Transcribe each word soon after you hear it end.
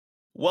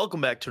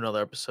Welcome back to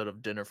another episode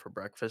of Dinner for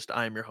Breakfast.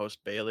 I am your host,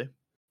 Bailey.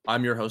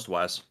 I'm your host,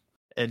 Wes.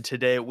 And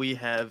today we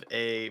have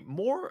a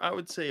more, I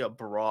would say, a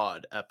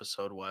broad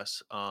episode,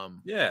 Wes.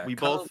 Yeah, We kind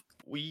both of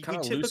we kind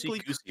of loosey typically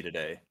goosey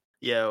today.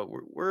 yeah,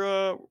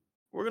 we're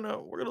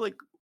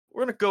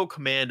gonna go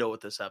commando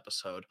with this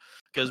episode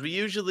because we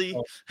usually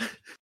Oh,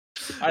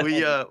 I we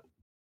love it. uh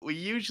we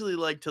usually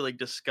like to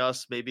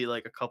discuss maybe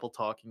like a couple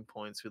talking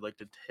points we'd like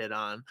to hit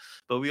on,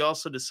 but we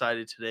also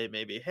decided today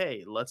maybe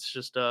hey let's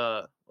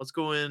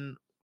go in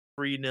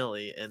free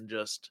nilly and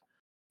just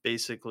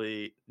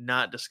basically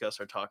not discuss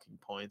our talking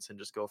points and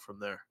just go from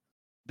there.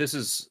 This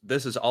is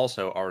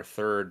also our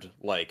third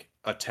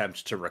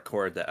attempt to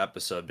record the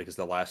episode because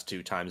the last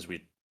two times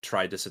we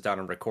tried to sit down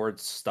and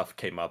record, stuff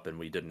came up and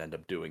we didn't end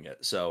up doing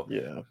it. So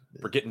Yeah.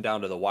 we're getting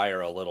down to the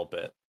wire a little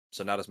bit.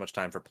 So not as much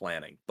time for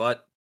planning,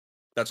 but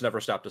that's never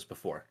stopped us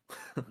before.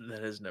 That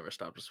has never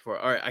stopped us before.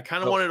 All right, I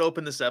kind of Oh, wanted to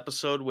open this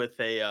episode with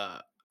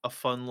a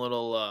fun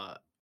little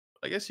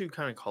I guess you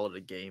kind of call it a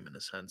game in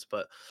a sense,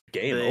 but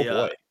game. Oh they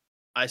boy.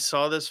 I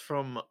saw this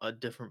from a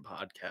different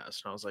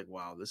podcast and I was like,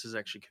 wow, this is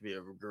actually could be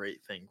a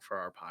great thing for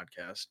our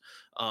podcast.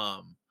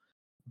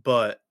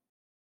 But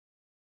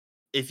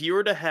if you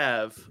were to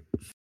have,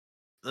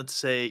 let's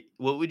say,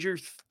 what would your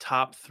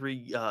top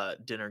three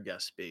dinner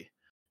guests be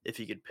if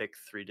you could pick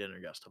three dinner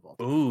guests of all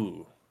time?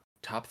 Ooh.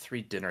 Top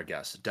 3 dinner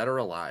guests, dead or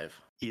alive?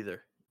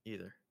 Either.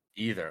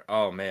 Either.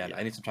 Oh man, Yeah.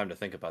 I need some time to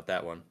think about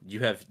that one. You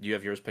have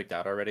yours picked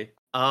out already?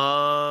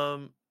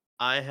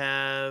 I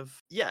have,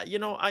 yeah,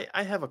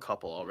 I have a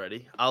couple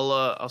already.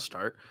 I'll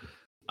start.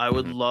 I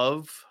would Mhm.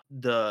 love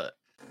the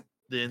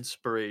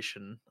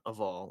inspiration of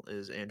all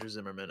is Andrew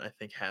Zimmerman. I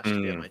think has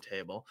to be at Mm. my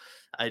table.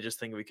 I just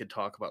think we could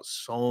talk about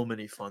so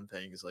many fun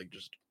things like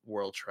just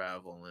world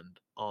travel and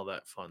all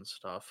that fun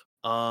stuff.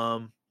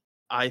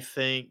 I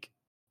think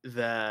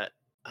that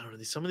I don't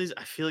know some of these.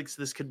 I feel like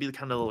this could be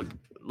kind of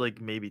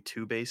like maybe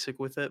too basic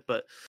with it,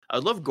 but I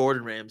would love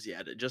Gordon Ramsay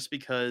at it just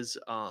because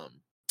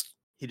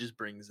he just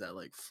brings that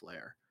like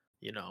flair,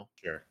 you know.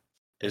 Sure.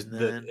 Is And the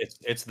then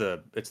it's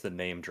the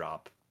name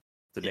drop.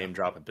 The yeah. name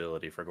drop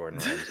ability for Gordon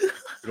Ramsay.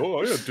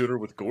 Oh, I had dinner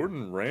with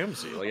Gordon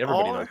Ramsay. Like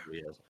everybody knows Or who he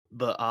is.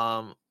 but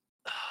I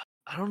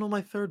don't know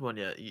my third one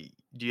yet.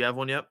 Do you have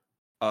one yet?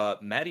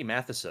 Matty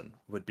Matheson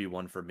would be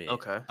one for me.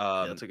 Okay.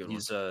 Yeah, that's a good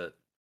one.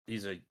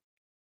 He's a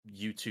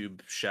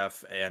YouTube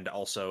chef and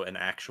also an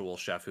actual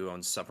chef who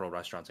owns several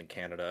restaurants in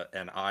Canada,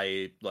 and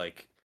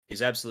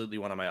he's absolutely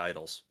one of my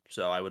idols.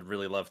 So I would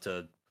really love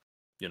to,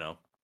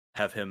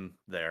 have him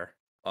there.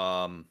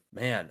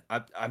 Man,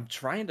 I'm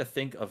trying to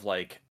think of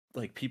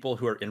people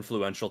who are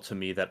influential to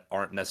me that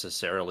aren't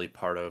necessarily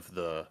part of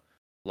the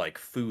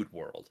food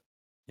world,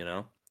 you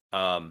know?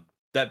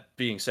 That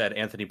being said,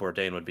 Anthony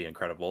Bourdain would be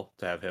incredible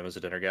to have him as a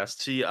dinner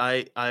guest. See,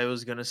 I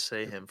was gonna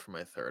say him for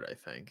my third. I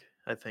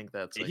think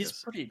that's like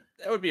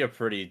That would be a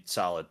pretty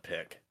solid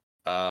pick.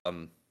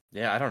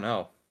 Yeah, I don't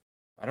know.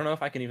 I don't know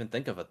if I can even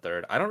think of a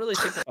third. I don't really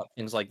think about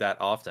things like that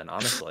often,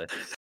 honestly.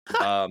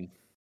 Um,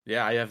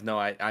 yeah,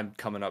 I'm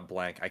coming up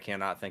blank. I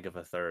cannot think of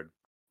a third,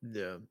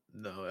 yeah.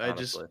 No, I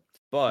just honestly.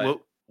 But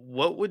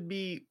what would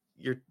be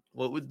your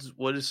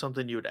what is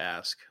something you would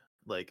ask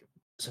like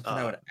something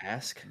I would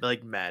ask.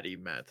 like Maddie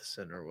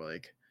Matheson or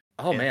like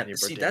Oh man, Anthony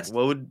see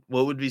Bourdain?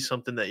 What would be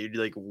something that you'd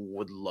like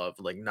would love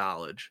like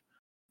knowledge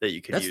that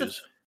you could that's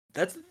use?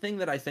 that's the thing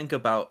that I think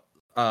about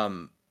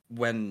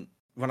when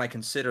I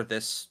consider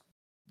this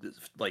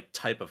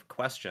type of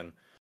question.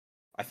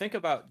 I think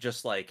about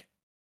just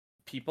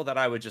people that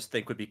I would just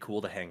think would be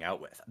cool to hang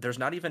out with. There's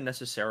not even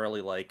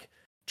necessarily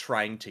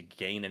trying to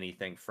gain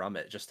anything from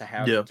it. Just to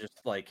have Yeah. just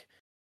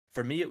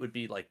for me, it would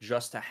be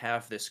just to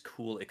have this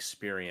cool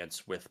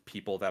experience with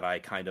people that I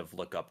kind of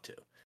look up to.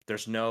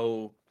 There's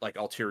no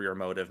ulterior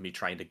motive, me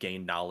trying to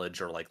gain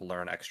knowledge or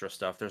learn extra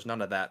stuff. There's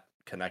none of that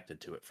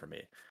connected to it for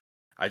me.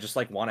 I just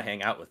want to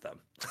hang out with them.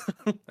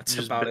 That's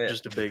Just about it.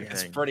 just a big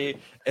It's hang.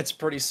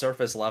 pretty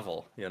surface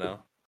level, you know.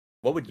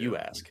 What would you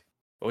ask?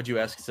 What would you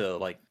ask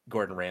to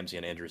Gordon Ramsay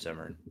and Andrew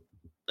Zimmern?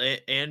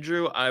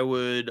 Andrew,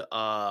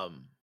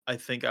 I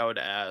think I would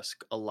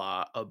ask a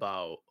lot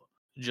about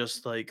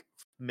just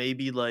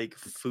maybe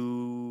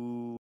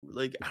food,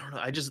 I don't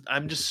know.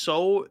 I'm just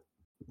so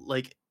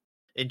like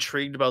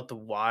intrigued about the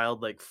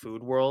wild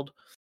food world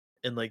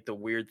and the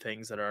weird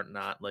things that are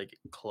not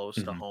close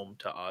to Mhm. home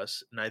to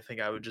us. And I think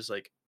I would just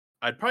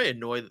I'd probably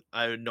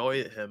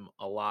annoy him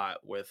a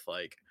lot with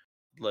like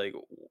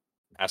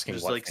Asking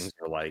just what things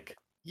are like.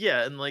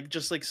 yeah, and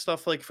just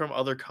stuff from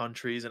other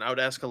countries, and I would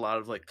ask a lot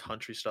of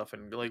country stuff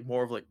and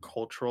more of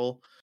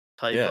cultural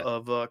type Yeah,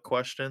 of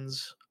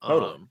questions.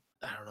 totally.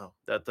 I don't know.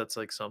 That's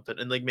something.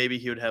 And maybe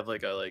he would have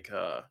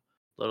a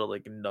little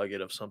nugget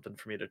of something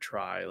for me to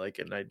try.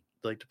 And I'd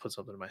like to put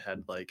something in my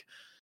head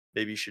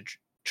maybe you should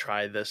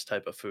try this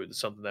type of food,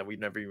 something that we've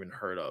never even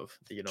heard of.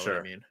 You know what I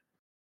Sure, mean?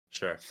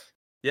 sure.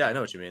 Yeah, I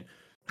know what you mean.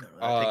 I don't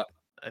know, Uh,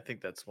 I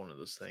think that's one of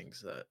those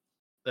things that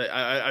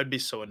I'd be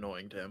so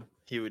annoying to him.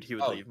 He would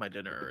oh, leave my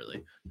dinner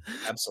early.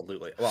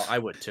 absolutely. Well, I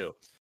would too.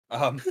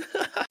 Um,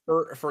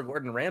 for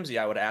Gordon Ramsay,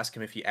 I would ask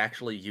him if he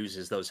actually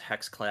uses those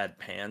hex-clad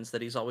pans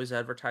that he's always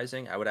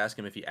advertising. I would ask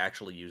him if he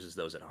actually uses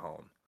those at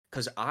home.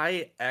 Because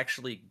I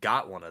actually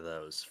got one of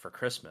those for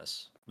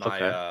Christmas.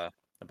 Okay.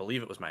 I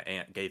believe it was my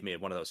aunt gave me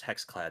one of those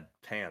hex-clad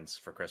pans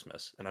for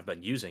Christmas, and I've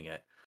been using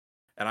it,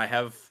 and I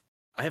have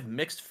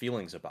mixed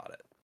feelings about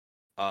it.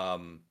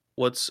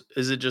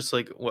 Is it just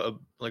like what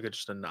like it's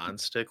just a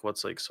non-stick?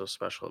 What's like so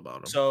special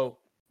about them? So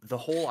the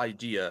whole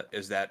idea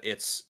is that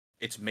it's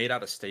made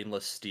out of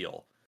stainless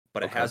steel,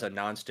 but it Okay. has a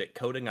nonstick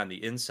coating on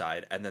the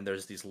inside, and then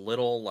there's these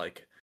little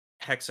like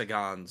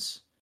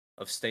hexagons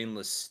of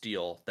stainless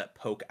steel that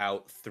poke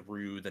out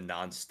through the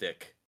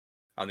nonstick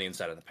on the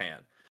inside of the pan.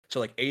 So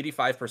like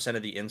 85%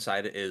 of the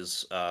inside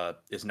is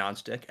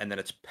nonstick, and then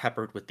it's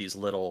peppered with these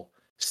little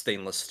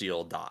stainless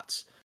steel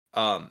dots.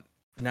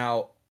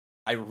 Now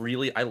I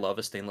love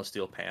a stainless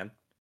steel pan,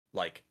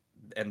 like,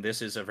 and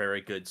this is a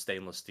very good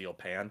stainless steel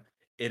pan.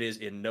 It is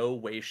in no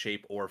way,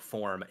 shape, or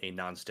form a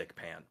nonstick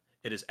pan.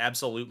 It is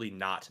absolutely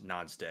not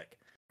nonstick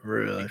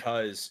Really?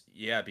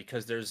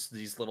 because there's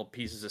these little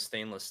pieces of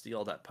stainless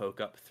steel that poke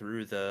up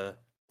through the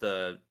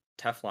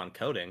Teflon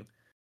coating,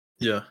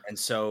 Yeah. and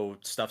so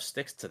stuff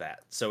sticks to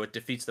that. So it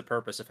defeats the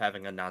purpose of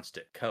having a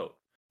nonstick coat.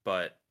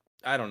 But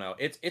I don't know.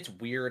 It's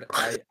weird.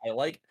 I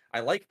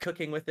like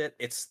cooking with it.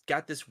 It's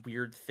got this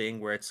weird thing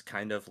where it's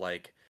kind of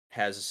like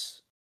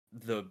has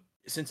the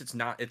since it's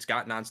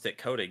got nonstick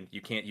coating,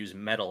 you can't use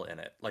metal in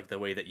it like the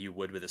way that you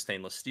would with a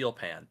stainless steel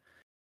pan.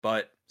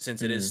 But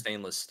since it is Mm.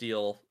 stainless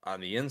steel on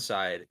the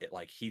inside, it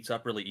like heats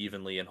up really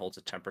evenly and holds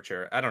a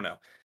temperature. I don't know.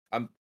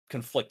 I'm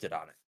conflicted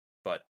on it.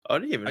 But I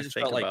didn't I even just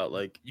think felt like about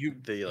like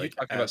the you like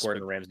talking about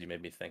Gordon aspect. Ramsay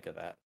made me think of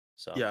that.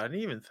 So Yeah, I didn't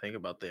even think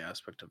about the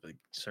aspect of like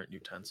certain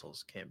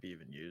utensils can't be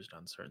even used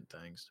on certain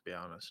things, to be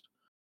honest.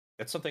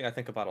 it's something I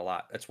think about a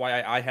lot. That's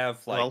why I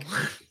have Well,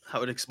 like, I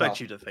would expect well,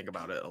 you to think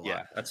about it a lot.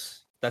 yeah,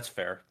 that's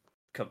fair,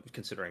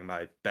 considering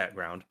my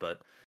background.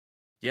 But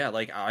yeah,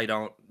 like I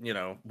don't,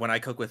 when I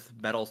cook with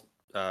metal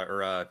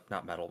or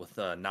not metal with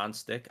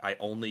non-stick, I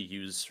only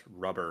use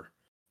rubber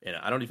in it.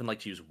 I don't even like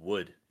to use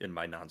wood in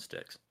my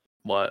non-sticks.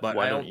 What? But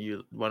Why I don't don't.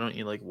 you? Why don't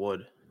you like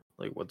wood?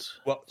 Like what's?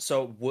 Well,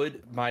 so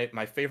wood. My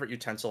favorite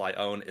utensil I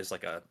own is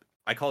like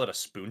I call it a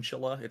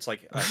spoonchula. It's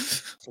like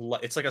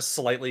a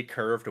slightly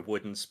curved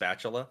wooden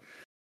spatula.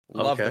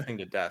 Love the Okay. thing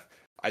to death.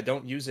 I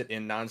don't use it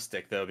in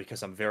nonstick though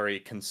because I'm very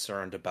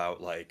concerned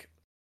about like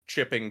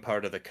chipping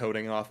part of the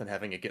coating off and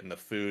having it get in the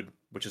food,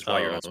 which is why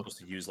you're not Oh. supposed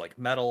to use like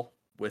metal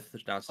with the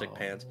nonstick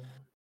pans.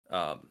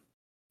 Oh.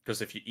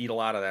 Because if you eat a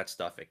lot of that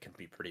stuff, it can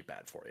be pretty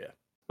bad for you.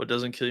 What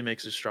doesn't kill you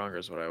makes you stronger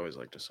is what I always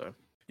like to say.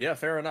 Yeah,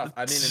 fair enough.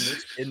 I mean,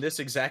 in this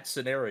exact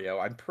scenario,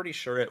 I'm pretty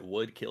sure it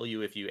would kill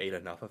you if you ate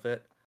enough of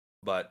it,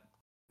 but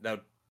now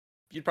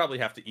you'd probably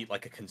have to eat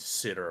like a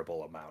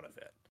considerable amount of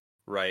it,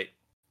 right?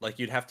 Like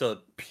you'd have to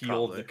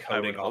peel the Probably. I would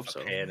coating hope off a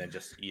so. pan and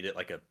just eat it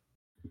like a,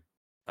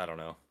 I don't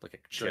know, like a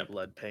It's like chip.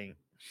 lead paint.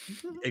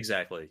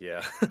 Exactly.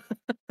 Yeah.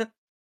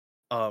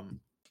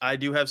 I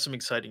do have some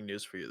exciting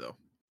news for you though.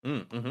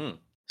 Mm-hmm.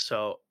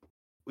 So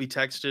we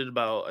texted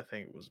about I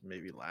think it was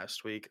maybe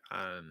last week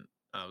and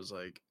I was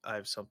like, I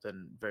have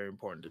something very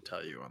important to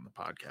tell you on the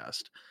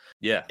podcast.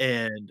 Yeah.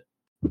 And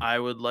I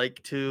would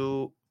like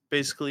to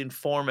basically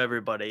inform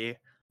everybody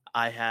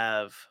I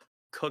have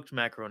cooked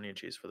macaroni and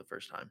cheese for the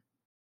first time.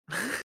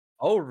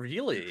 Oh,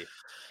 really?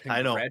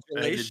 I know. I did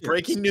Congratulations.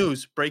 breaking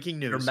news. Breaking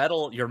news.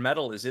 Your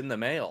medal is in the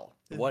mail.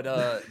 What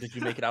did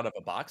you make it out of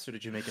a box or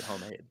did you make it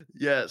homemade?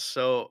 Yeah,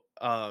 so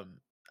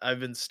I've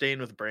been staying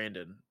with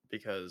Brandon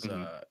because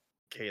Hmm.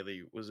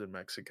 Kaylee was in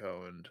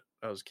Mexico and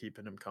I was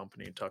keeping him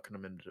company and tucking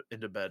him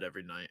into bed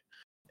every night.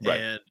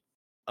 Right.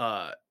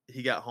 And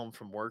he got home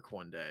from work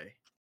one day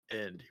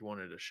and he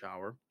wanted a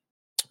shower,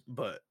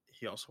 but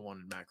he also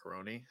wanted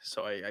macaroni.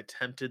 So I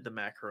attempted the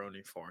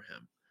macaroni for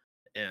him.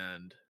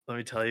 And let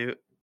me tell you,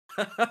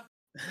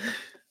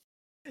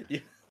 Yeah.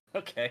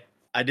 Okay.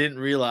 I didn't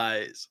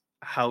realize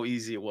how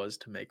easy it was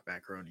to make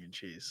macaroni and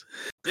cheese.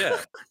 Yeah.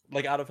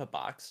 Like out of a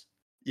box.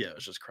 Yeah, it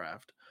was just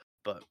craft.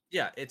 But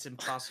Yeah, it's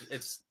impossible.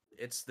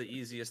 It's the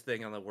easiest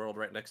thing in the world,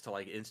 right next to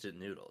like instant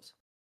noodles,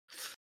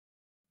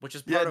 which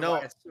is yeah, part of why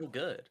no, it's so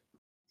good.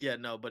 yeah,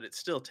 no, but it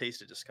still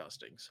tasted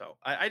disgusting. So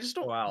I just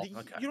don't. Wow.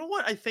 Okay. You know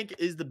what I think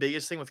is the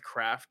biggest thing with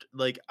craft?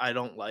 Like I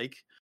don't like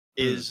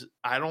Mm. is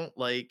I don't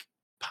like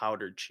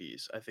powdered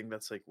cheese. I think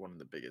that's like one of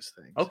the biggest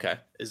things. Okay.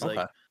 Is Okay.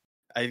 like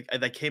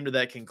I came to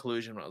that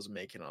conclusion when I was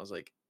making. I was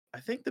like, I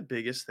think the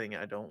biggest thing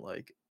I don't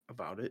like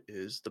about it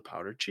is the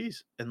powdered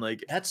cheese. And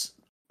like, That's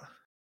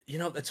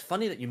it's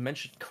funny that you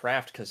mentioned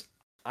Kraft because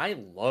I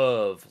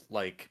love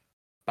like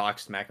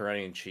boxed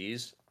macaroni and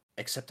cheese,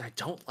 except I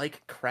don't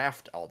like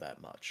Kraft all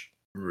that much.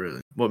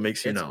 really, what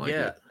makes you It's not like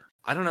yeah, it?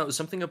 I don't know,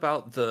 something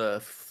about the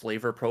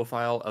flavor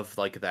profile of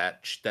like that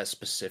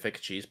specific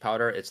cheese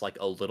powder. It's like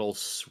a little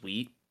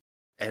sweet,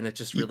 and it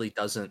just Y- really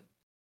doesn't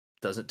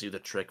do the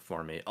trick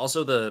for me.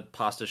 Also, the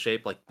pasta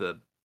shape, like the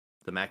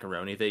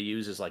macaroni they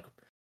use, is like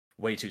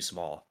way too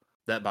small.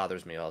 That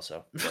bothers me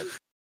also.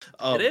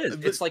 But it is.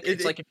 But It's like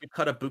if you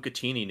cut a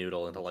bucatini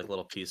noodle into like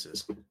little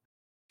pieces.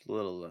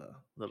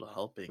 little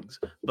helpings.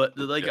 But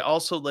like Yeah.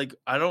 also like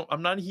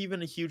I'm not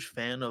even a huge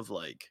fan of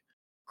like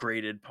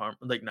grated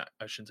like not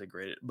I shouldn't say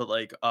grated, but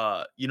like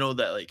you know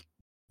that like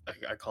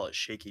I call it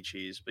shaky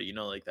cheese, but you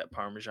know like that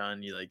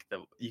Parmesan you like that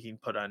you can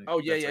put on Oh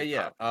yeah, that's yeah, like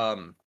yeah.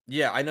 pop.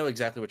 Yeah, I know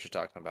exactly what you're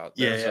talking about.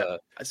 Yeah, yeah.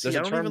 I There's see. a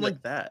I don't term even that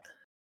like that.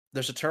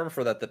 there's a term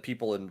for that the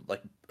people in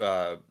like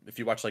if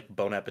you watch like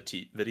Bon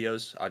Appetit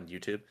videos on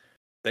YouTube,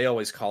 they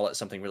always call it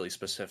something really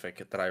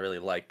specific that I really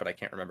like, but I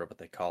can't remember what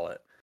they call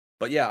it.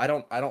 But yeah, I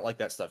don't like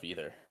that stuff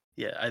either.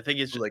 Yeah, I think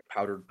it's just Like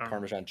powdered I don't,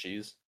 Parmesan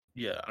cheese.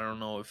 yeah, I don't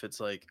know if it's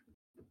like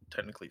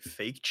technically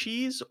fake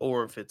cheese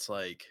or if it's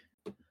like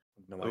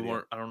No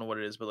idea. I don't know what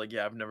it is, but like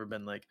yeah, I've never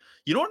been like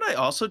you know what I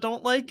also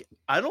don't like?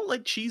 I don't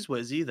like Cheese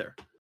Whiz either.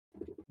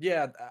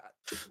 Yeah,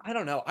 I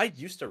don't know. I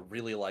used to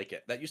really like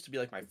it. That used to be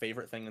like my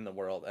favorite thing in the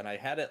world, and I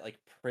had it like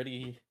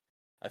pretty.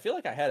 I feel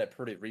like I had it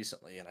pretty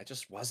recently, and I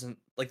just wasn't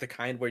like the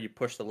kind where you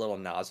push the little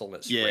nozzle and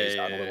it Yeah, sprays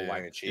yeah, out a yeah, little yeah.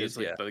 line of It's cheese.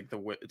 like Yeah, the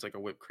whip. It's like a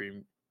whipped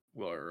cream,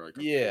 well, or like a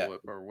Cool yeah,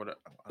 Whip, or what?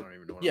 I don't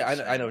even know what I'm yeah.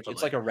 I know. saying, but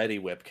It's like like, a Ready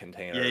Whip yeah,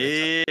 container.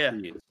 It's like yeah, yeah, yeah.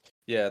 cheese.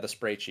 Yeah, the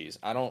spray cheese.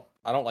 I don't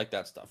like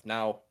that stuff.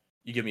 Now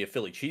you give me a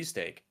Philly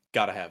cheesesteak,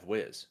 gotta have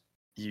whiz.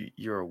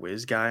 You're a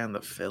whiz guy on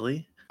the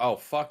Philly? Oh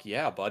fuck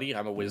yeah, buddy!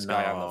 I'm a whiz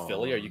guy on the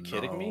Philly. Are No, you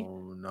kidding me?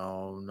 no,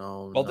 no,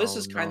 no, Well, this no,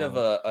 is kind of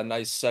no. a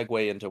nice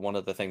segue into one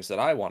of the things that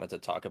I wanted to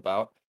talk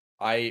about.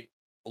 I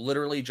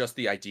literally just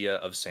the idea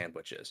of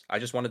sandwiches. I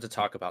just wanted to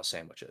talk about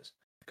sandwiches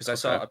because I Okay.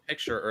 saw a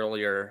picture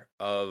earlier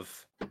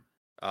of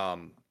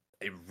um,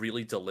 a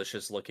really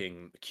delicious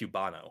looking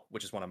Cubano,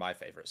 which is one of my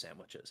favorite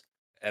sandwiches.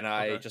 And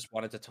I Okay. just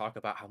wanted to talk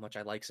about how much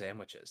I like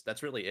sandwiches.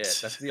 That's really it.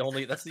 That's the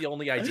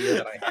only idea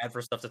that I had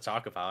for stuff to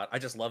talk about. I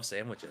just love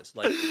sandwiches.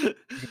 Like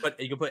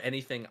you can put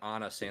anything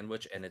on a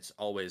sandwich and it's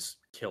always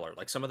killer.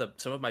 Like some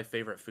of my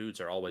favorite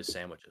foods are always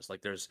sandwiches.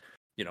 Like there's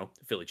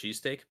Philly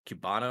cheesesteak,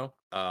 Cubano,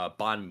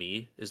 banh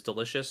mi is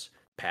delicious,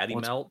 patty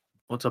What's melt,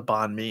 what's a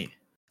banh mi?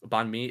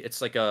 banh mi.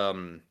 It's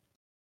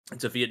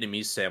a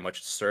Vietnamese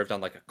sandwich served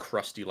on like a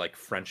crusty like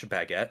French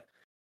baguette,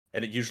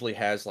 and it usually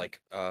has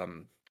like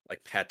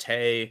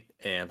pate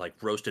and like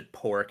roasted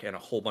pork and a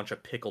whole bunch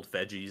of pickled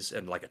veggies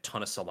and like a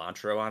ton of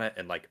cilantro on it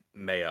and like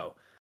mayo,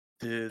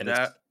 Dude, and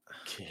it's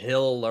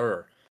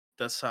killer.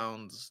 that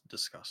sounds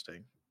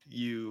disgusting.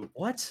 You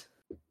What?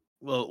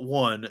 well,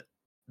 one,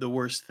 the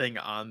worst thing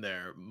on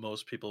there,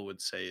 most people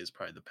would say is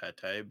probably the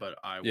pate, but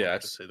I would Yeah,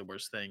 just it's say the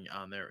worst thing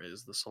on there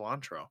is the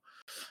cilantro.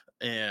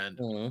 And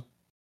Mhm.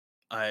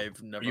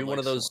 I've Are never you one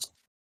of liked those? cilantro.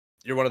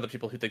 You're one of the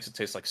people who thinks it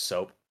tastes like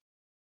soap.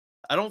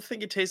 I don't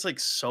think it tastes like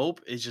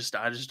soap. It's just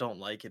I just don't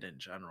like it in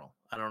general.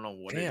 I don't know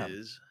what it Damn,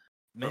 is,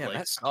 but man, like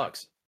that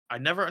sucks. I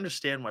never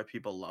understand why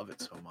people love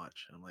it so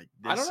much. I'm like,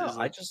 I don't this know. is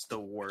I like just the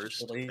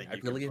worst thing I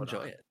you can really put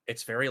enjoy on. it.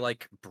 It's very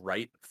like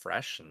bright,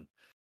 fresh, and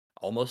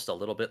almost a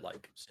little bit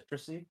like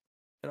citrusy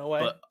in a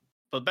way.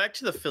 But back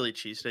to the Philly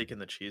cheesesteak and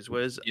the cheese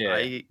whiz.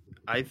 Yeah,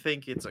 I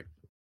think it's a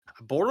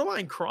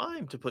borderline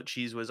crime to put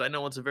cheese whiz. I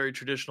know it's a very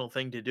traditional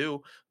thing to do,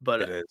 it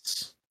but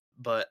is.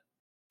 but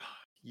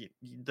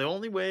the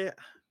only way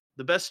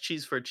the best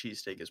cheese for a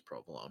cheesesteak is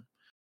provolone,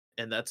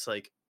 and that's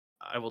like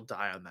I will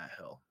die on that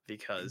hill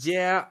because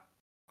Yeah,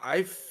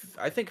 I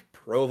think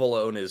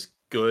provolone is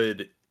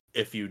good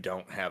if you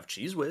don't have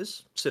cheese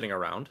whiz sitting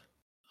around.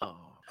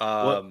 oh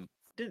what Um,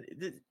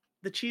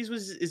 the cheese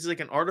was is like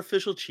an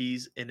artificial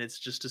cheese and it's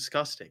just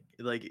disgusting.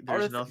 Like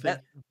there's nothing.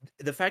 that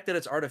the fact that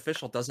it's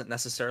artificial doesn't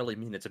necessarily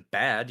mean it's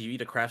bad. You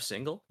eat a craft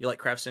single? You like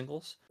craft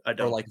singles I or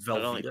don't. like I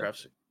don't like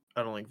Velveeta?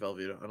 I don't like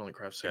Velveeta. I don't like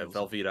craft Yeah, singles.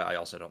 Velveeta, I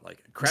also don't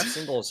like. Craft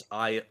singles,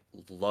 I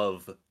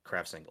love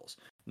craft singles.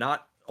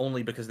 Not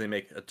only because they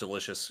make a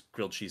delicious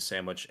grilled cheese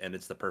sandwich and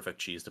it's the perfect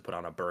cheese to put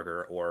on a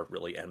burger or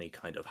really any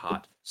kind of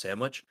hot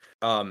sandwich.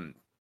 Um,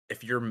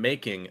 if you're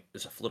making,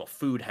 there's a little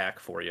food hack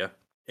for you.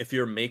 If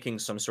you're making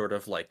some sort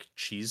of like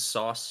cheese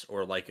sauce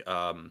or like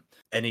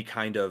any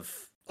kind of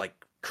like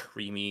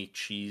creamy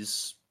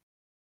cheese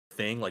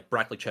thing, like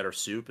broccoli cheddar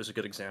soup is a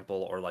good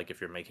example, or like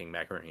if you're making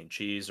macaroni and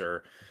cheese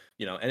or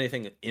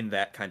anything in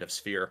that kind of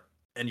sphere,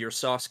 and your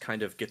sauce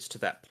kind of gets to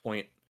that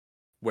point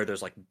where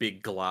there's like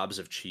big globs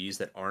of cheese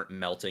that aren't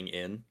melting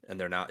in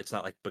and it's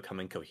not like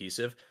becoming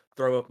cohesive,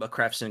 throw a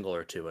craft single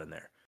or two in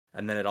there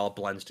and then it all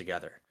blends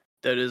together.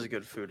 That is a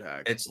good food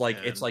hack. It's like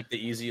And the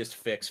easiest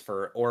fix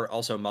for, or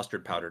also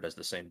mustard powder does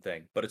the same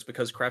thing, but it's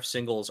because craft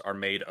singles are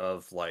made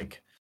of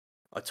like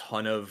a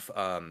ton of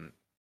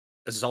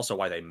this is also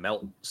why they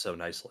melt so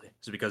nicely.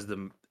 It's because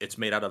it's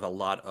made out of a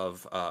lot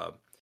of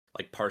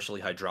like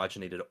partially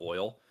hydrogenated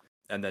oil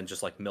and then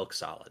just like milk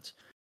solids.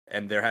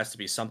 And there has to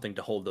be something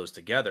to hold those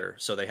together.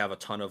 So they have a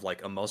ton of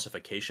like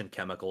emulsification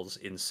chemicals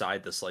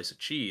inside the slice of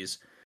cheese.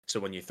 So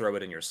when you throw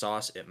it in your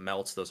sauce, it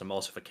melts. Those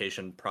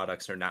emulsification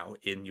products are now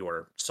in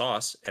your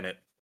sauce and it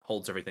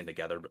holds everything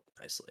together really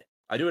nicely.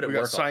 I do it we at got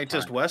work all the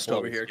Scientist time. West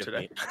over here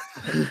today.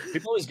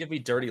 People always give me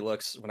dirty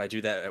looks when I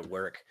do that at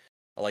work.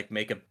 I like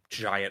make a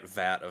giant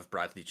vat of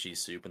broccoli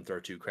cheese soup and throw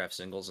two craft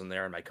singles in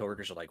there, and my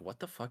coworkers are like, "What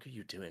the fuck are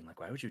you doing? Like,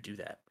 why would you do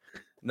that?"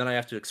 And then I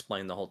have to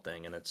explain the whole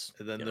thing, and it's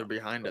And then you they're know.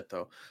 behind But it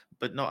though.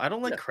 But no, I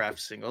don't like yeah. craft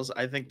singles.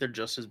 I think they're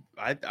just as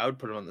I would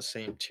put them on the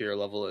same tier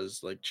level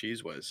as like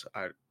Cheese Whiz.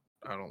 I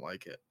don't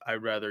like it.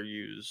 I'd rather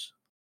use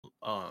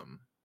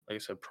um like I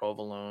said,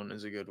 provolone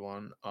is a good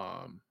one.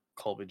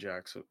 Colby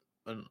Jack's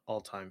an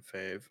all-time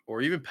fave,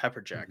 or even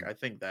pepper jack. Mhm. I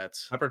think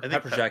that's Pepper I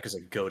think pepper jack is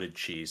a goated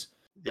cheese.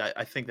 yeah,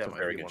 I think It's that a might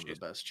very be good one of the cheese.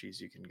 best cheese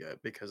you can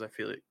get because I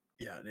feel like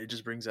yeah, it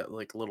just brings that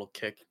like little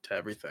kick to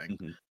everything.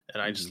 Hmm.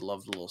 And I just Hmm.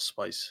 love the little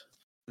spice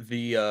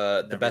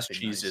and The best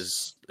everything cheese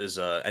nice. is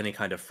any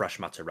kind of fresh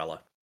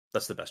mozzarella.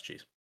 That's the best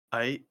cheese.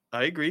 I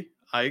agree.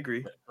 I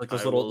agree. Like I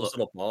those will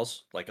little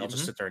balls. Like I'll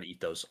just mhm. sit there and eat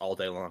those all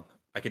day long.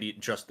 I could eat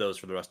just those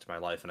for the rest of my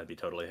life, and I'd be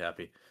totally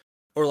happy.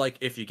 Or like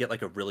if you get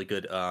like a really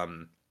good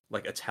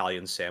like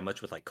Italian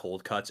sandwich with like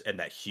cold cuts and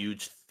that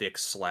huge thick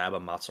slab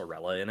of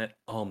mozzarella in it.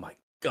 Oh my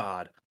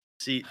god.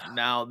 See,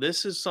 now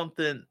this is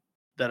something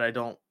that I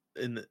don't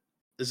in the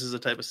this is a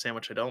type of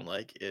sandwich I don't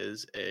like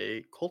is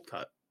a cold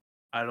cut.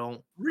 I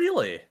don't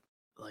Really?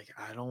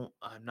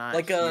 I'm not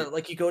here.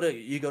 Like you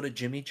go to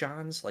Jimmy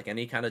John's, like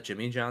any kind of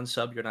Jimmy John's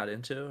sub you're not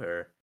into,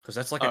 or because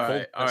that's like a All cold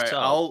right, all cut right.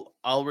 sub.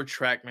 I'll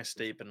retract my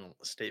statement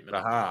a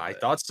Aha, little I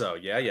bit. thought so.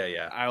 Yeah, yeah,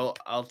 yeah.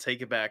 I'll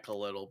take it back a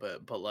little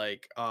bit, but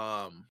like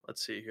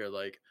let's see here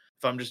like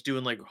if I'm just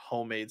doing like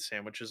homemade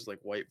sandwiches like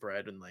white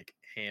bread and like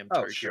ham,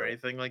 Oh, turkey or sure.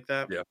 anything like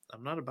that, Yeah.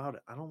 I'm not about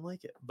it. I don't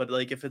like it. But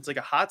like if it's like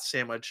a hot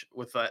sandwich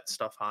with that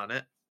stuff on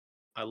it,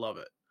 I love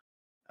it.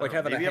 I Like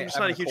don't know. Maybe I'm just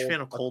not having a huge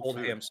fan of a cold cold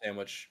food. ham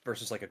sandwich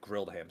versus like a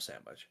grilled ham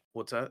sandwich.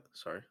 What's that?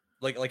 Sorry.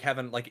 Like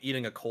having like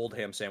eating a cold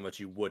ham sandwich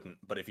you wouldn't,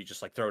 but if you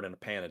just like throw it in a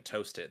pan and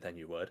toast it, then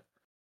you would.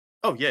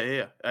 Oh yeah,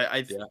 yeah, yeah.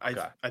 Yeah.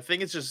 Okay. I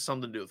think it's just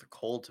something to do with the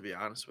cold. To be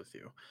honest with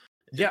you,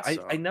 Yeah, it's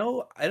I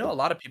know a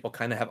lot of people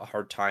kind of have a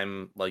hard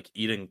time like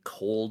eating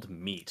cold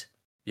meat,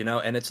 you know,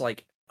 and it's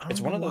like I it's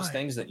don't one know of those why.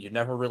 things that you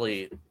never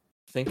really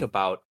think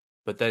about,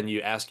 but then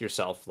you ask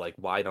yourself like,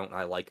 why don't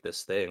I like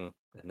this thing?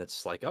 And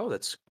it's like, oh,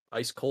 that's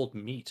ice cold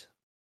meat.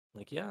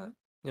 Like, yeah,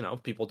 you know,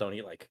 people don't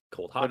eat like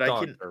cold But hot I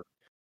dogs can. or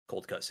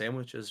cold cut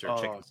sandwiches or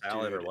chicken Oh,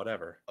 salad or dude.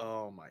 whatever.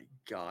 Oh my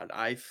god.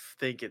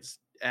 Think it's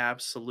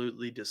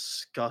absolutely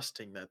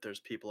disgusting that there's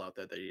people out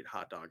there that eat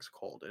hot dogs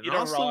cold. And Eat a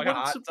honestly, raw wouldn't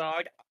hot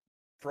dog,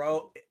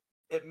 bro.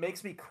 It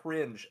makes me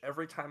cringe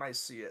every time I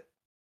see it.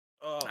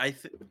 Oh,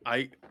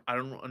 I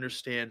don't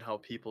understand how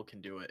people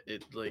can do it.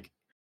 It like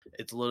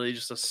it's literally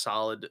just a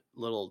solid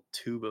little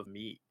tube of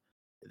meat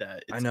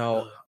that I it's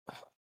know. ugh.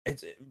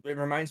 It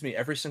reminds me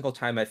every single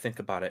time I think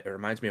about it. It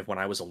reminds me of when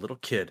I was a little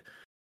kid.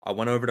 I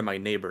went over to my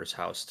neighbor's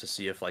house to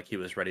see if like he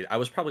was ready. I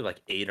was probably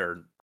like 8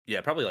 or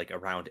yeah, probably like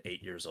around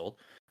 8 years old.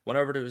 Went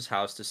over to his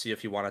house to see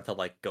if he wanted to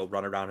like go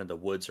run around in the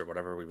woods or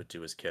whatever we would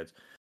do as kids.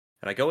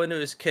 And I go into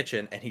his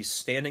kitchen and he's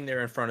standing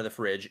there in front of the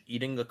fridge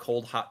eating the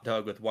cold hot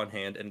dog with one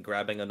hand and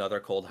grabbing another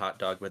cold hot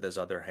dog with his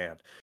other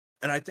hand.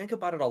 And I think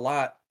about it a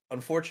lot,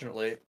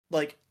 unfortunately.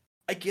 Like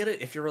I get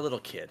it if you're a little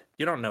kid.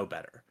 You don't know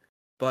better.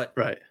 But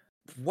Right.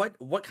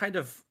 what kind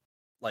of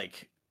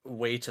like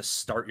way to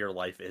start your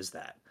life is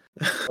that?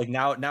 Like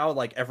now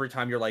like every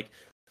time you're like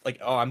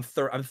oh I'm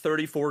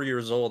 34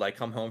 years old. I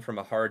come home from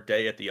a hard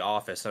day at the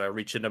office and I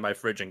reach into my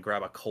fridge and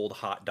grab a cold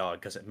hot dog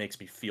because it makes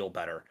me feel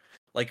better.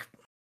 Like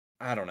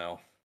I don't know.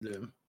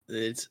 Yeah.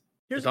 It's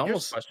Here's a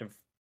almost question.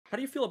 How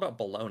do you feel about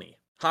bologna?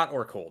 Hot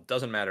or cold?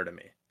 Doesn't matter to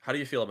me. How do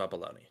you feel about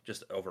bologna?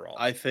 Just overall.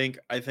 I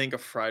think a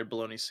fried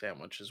bologna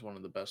sandwich is one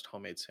of the best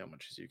homemade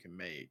sandwiches you can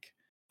make.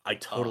 I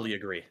totally Um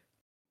agree.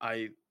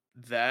 I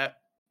that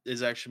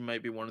is actually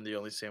might be one of the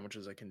only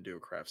sandwiches I can do a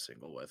craft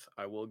single with.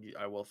 I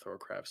will throw a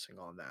craft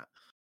single on that.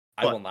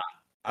 I will But not.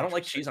 I don't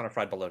like interesting. cheese on a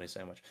fried bologna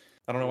sandwich.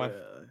 I don't know why.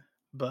 Really.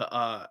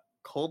 But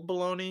cold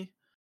bologna,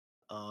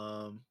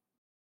 um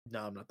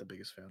no, I'm not the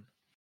biggest fan.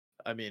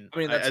 I mean, I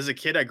mean that's as a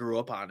kid I grew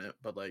up on it,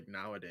 but like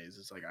nowadays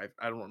it's like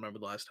I don't remember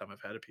the last time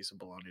I've had a piece of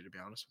bologna to be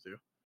honest with you.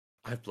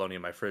 I have bologna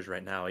in my fridge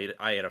right now.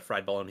 I ate a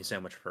fried bologna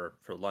sandwich for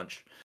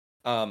lunch.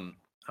 Um,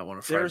 I want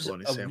a fried there's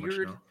bologna a sandwich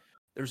weird now.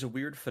 there's a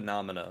weird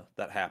phenomena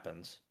that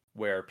happens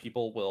where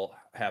people will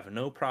have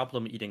no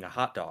problem eating a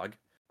hot dog.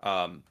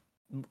 Um,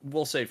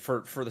 we'll say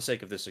for the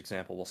sake of this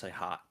example, we'll say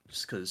hot,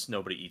 just because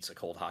nobody eats a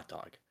cold hot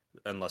dog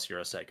unless you're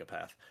a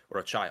psychopath or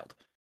a child.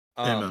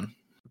 Amen.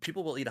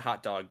 People will eat a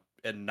hot dog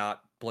and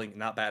not blink,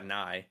 not bat an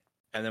eye,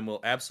 and then will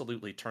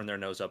absolutely turn their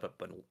nose up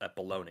at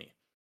bologna,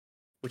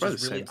 It's which probably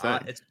is the really same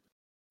odd. thing.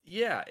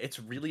 Yeah, it's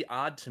really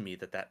odd to me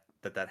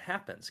that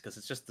happens because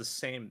it's just the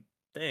same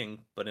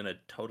thing but in a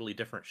totally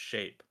different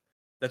shape.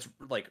 That's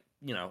like,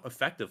 you know,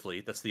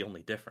 effectively that's the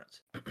only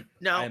difference.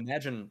 Now,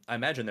 I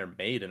imagine they're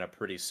made in a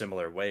pretty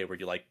similar way where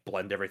you like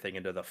blend everything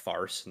into the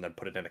farce and then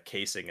put it in a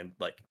casing and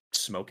like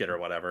smoke it or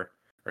whatever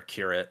or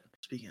cure it.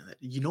 speaking of that,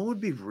 you know what would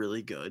be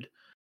really good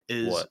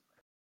is What?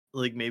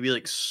 like maybe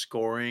like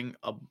scoring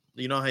a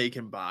you know how you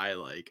can buy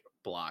like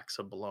blocks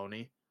of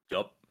bologna?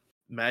 Yup.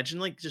 Imagine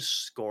like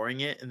just scoring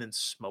it and then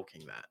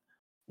smoking that.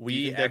 Do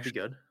you We think that'd be actually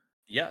good?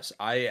 Yes,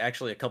 I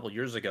actually a couple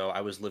years ago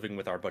I was living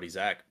with our buddy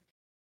Zach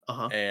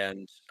Uh-huh.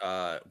 and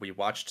we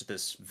watched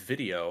this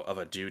video of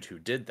a dude who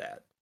did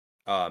that.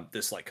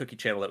 This like cookie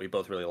channel that we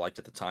both really liked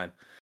at the time.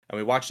 and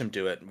we watched him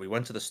do it. And we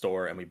went to the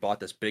store and we bought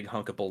this big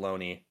hunk of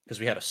bologna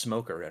because we had a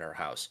smoker in our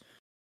house.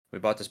 We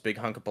bought this big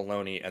hunk of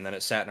bologna, and then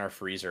it sat in our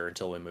freezer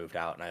until we moved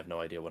out, and I have no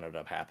idea what ended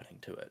up happening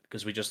to it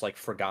because we just like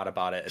forgot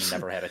about it and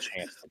never had a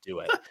chance to do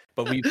it.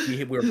 But we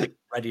were like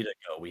ready to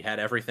go. We had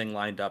everything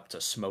lined up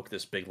to smoke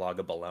this big log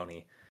of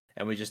bologna,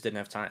 and we just didn't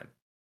have time.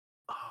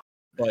 Oh,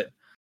 But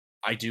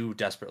I do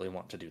desperately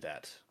want to do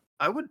that.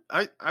 I would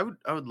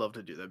love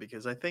to do that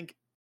because I think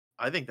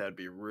that'd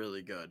be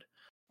really good.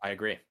 I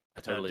agree.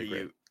 I totally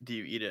agree. Do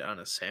you eat it on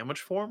a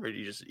sandwich form, or do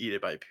you just eat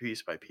it by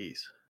piece by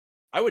piece?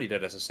 I would eat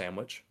it as a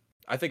sandwich.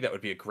 I think that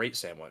would be a great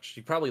sandwich.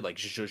 You probably like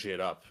zhuzh it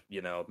up,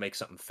 make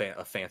something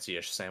a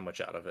fancy-ish sandwich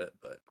out of it.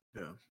 But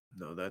yeah,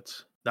 no,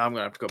 now I'm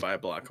gonna have to go buy a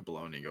block of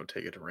bologna and go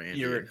take it to Randy.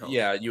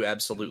 You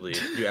absolutely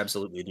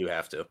do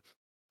have to.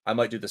 I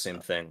might do the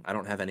same thing. I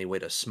don't have any way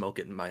to smoke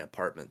it in my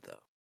apartment though.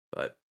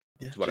 But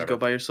yeah, whatever. Just go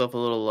buy yourself a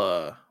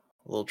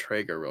little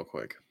Traeger real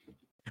quick.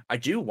 I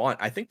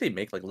think they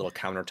make like little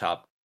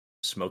countertop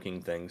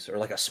smoking things or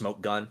like a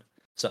smoke gun,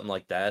 something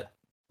like that.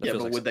 Yeah,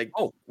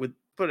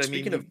 but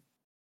speaking of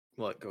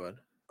what? Go ahead.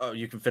 Oh,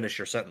 you can finish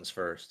your sentence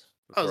first.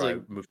 I was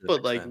like,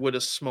 but like, would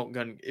a smoke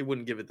gun? It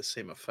wouldn't give it the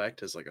same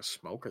effect as like a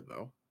smoker,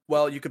 though.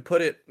 Well, you could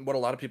put it. What a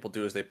lot of people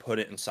do is they put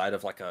it inside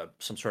of like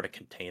some sort of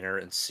container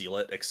and seal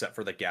it, except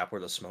for the gap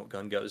where the smoke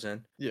gun goes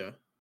in. Yeah.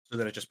 So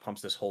then it just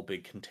pumps this whole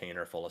big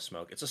container full of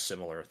smoke. It's a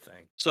similar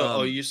thing.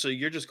 So,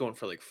 you're just going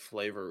for like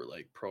flavor,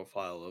 like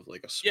profile of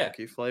like a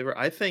smoky flavor.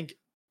 I think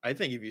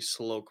if you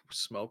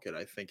smoke it,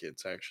 I think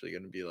it's actually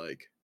going to be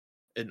like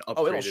an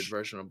upgraded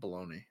version of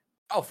bologna.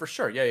 Oh, for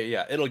sure.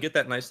 Yeah. It'll get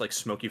that nice like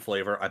smoky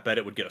flavor. I bet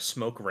it would get a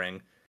smoke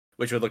ring,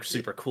 which would look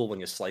super cool when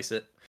you slice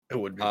it. It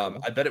would be. Cool.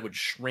 I bet it would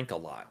shrink a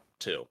lot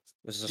too.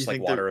 This is just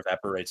like water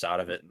evaporates out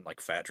of it and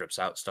like fat drips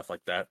out, stuff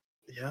like that.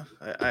 Yeah,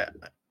 I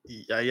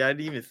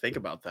didn't even think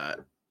about that.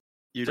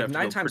 You'd have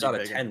 9 times out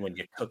of 10 when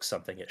you cook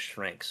something, it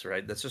shrinks,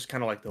 right? That's just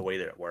kind of like the way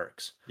that it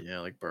works. Yeah,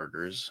 like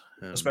burgers,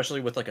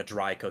 especially with like a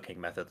dry cooking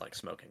method like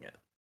smoking it.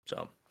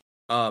 So,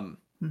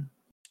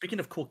 speaking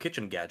of cool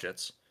kitchen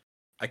gadgets,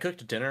 I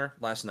cooked dinner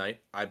last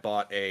night. I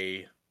bought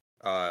a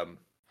how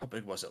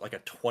big was it? Like a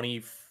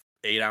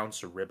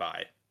 28-ounce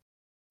ribeye.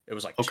 It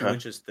was like 2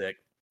 inches thick.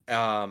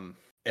 And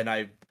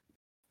I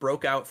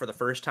broke out for the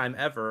first time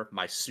ever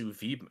my sous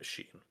vide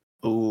machine.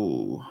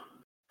 Ooh.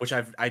 Which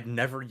I'd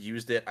never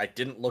used it. I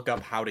didn't look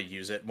up how to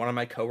use it. One of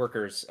my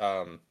coworkers,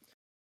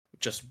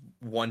 just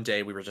one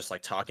day we were just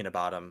like talking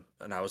about them,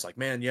 and I was like,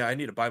 "Man, yeah, I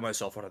need to buy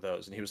myself one of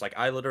those." And he was like,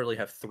 "I literally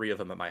have 3 of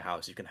them at my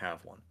house. You can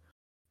have one."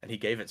 And he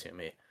gave it to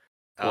me.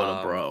 What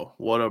a bro!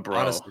 What a bro!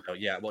 Honestly, though,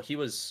 yeah. Well, he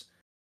was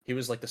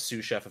like the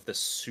sous chef of this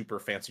super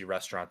fancy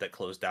restaurant that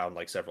closed down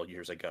like several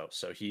years ago.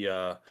 So he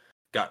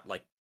got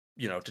like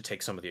to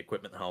take some of the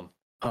equipment home.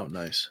 Oh,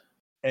 nice.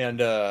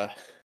 And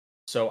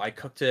so I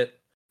cooked it.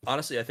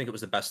 Honestly, I think it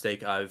was the best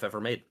steak I've ever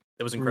made.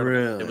 It was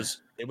incredible. Really?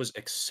 It was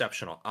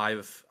exceptional.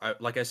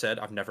 Like I said,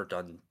 I've never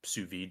done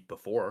sous vide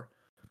before.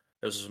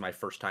 This was my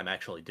first time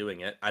actually doing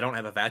it. I don't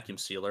have a vacuum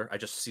sealer. I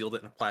just sealed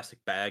it in a plastic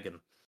bag and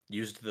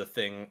used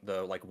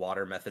the like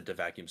water method to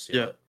vacuum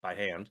seal it by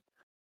hand.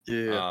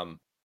 Yeah.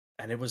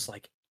 And it was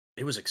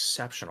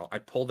exceptional. I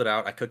pulled it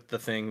out. I cooked the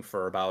thing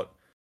for about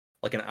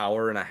like an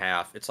hour and a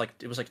half. It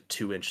was like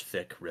 2-inch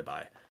thick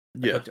ribeye.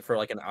 I cooked it for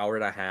like an hour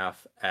and a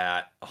half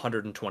at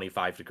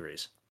 125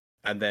 degrees.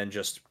 And then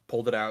just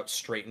pulled it out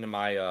straight into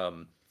my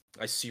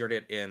I seared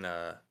it in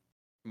I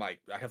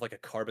have like a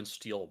carbon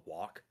steel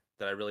wok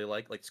that I really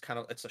like. Like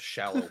it's a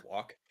shallow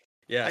wok.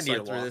 Yeah, I need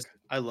a wok.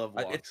 I love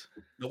woks.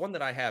 The one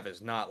that I have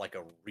is not like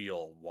a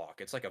real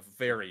wok. It's like a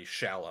very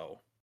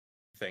shallow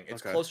thing.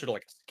 It's closer to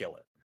like a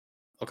skillet.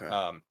 Okay.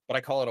 But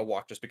I call it a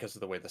wok just because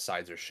of the way the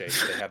sides are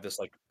shaped. They have this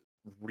like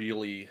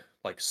really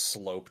like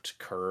sloped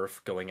curve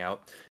going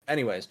out.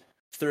 Anyways,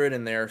 threw it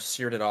in there,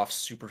 seared it off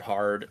super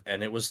hard,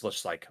 and it was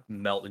just like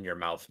melt in your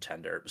mouth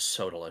tender. It was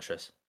so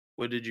delicious.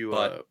 What did you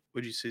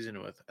season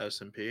it with?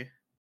 S&P?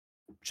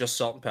 Just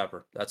salt and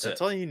pepper. That's it.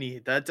 That's all you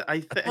need. I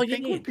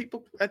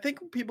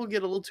think people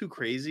get a little too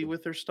crazy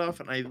with their stuff,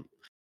 and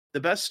the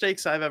best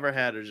steaks I've ever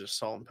had are just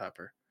salt and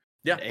pepper.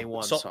 Yeah,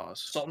 A1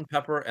 sauce. Salt and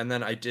pepper, and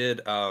then I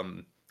did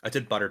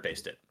butter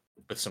baste it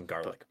with some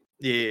garlic.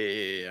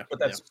 Yeah. But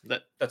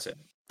that's it.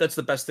 That's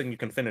the best thing you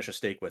can finish a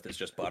steak with is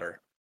just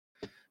butter.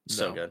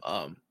 So good.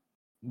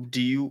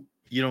 Do you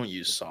don't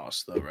use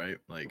sauce though, right?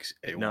 Like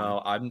A1?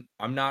 No,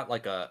 I'm not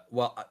like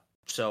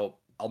so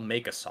I'll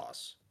make a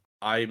sauce.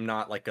 I'm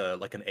not like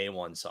an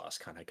A1 sauce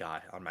kind of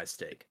guy on my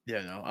steak.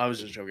 Yeah, no, I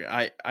was just joking.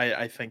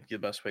 I think the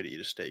best way to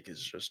eat a steak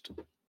is just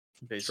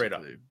basically straight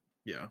up.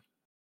 Yeah.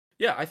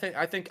 Yeah, I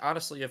think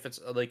honestly, if it's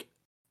like,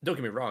 don't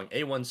get me wrong,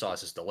 A1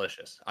 sauce is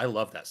delicious. I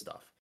love that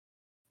stuff.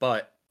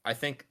 But I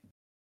think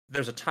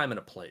there's a time and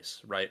a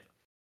place, right?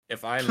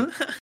 If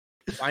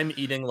I'm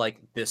eating like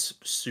this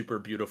super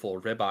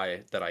beautiful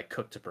ribeye that I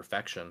cooked to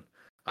perfection,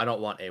 I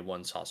don't want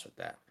A1 sauce with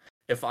that.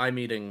 If I'm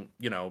eating,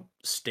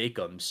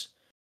 steakums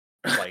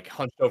like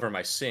hunched over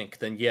my sink,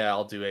 then yeah,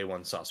 I'll do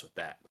A1 sauce with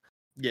that.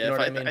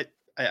 Yeah,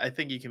 I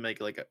think you can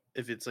make like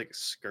if it's like a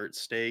skirt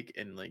steak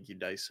and like you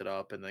dice it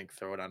up and like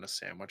throw it on a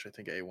sandwich. I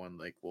think A1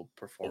 like will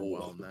perform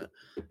well Oh, in that.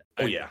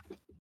 oh I yeah,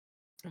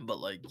 but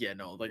like yeah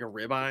no like a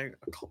ribeye,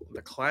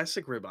 the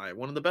classic ribeye,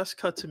 one of the best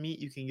cuts of meat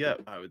you can get.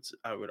 I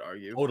would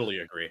argue. totally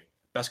agree.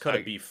 Best cut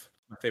of I beef.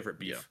 My favorite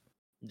yeah beef.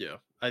 yeah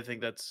I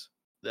think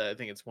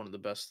it's one of the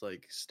best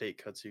like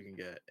steak cuts you can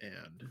get,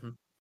 and Mhm.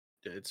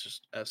 it's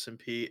just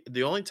S&P.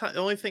 The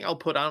only thing I'll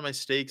put on my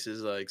steaks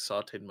is like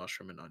sautéed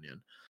mushroom and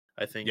onion.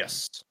 I think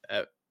Yes,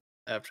 a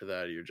after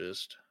that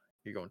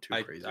you're going too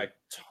I crazy.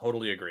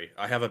 totally agree.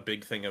 I have a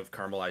big thing of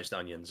caramelized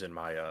onions in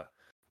my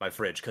my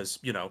fridge because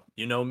you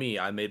know me.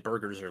 I made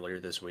burgers earlier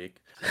this week.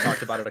 I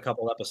talked about it a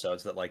couple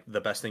episodes that like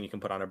the best thing you can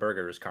put on a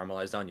burger is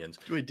caramelized onions.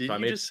 Wait, So didn't I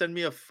you made just send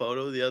me a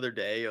photo the other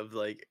day of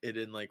like it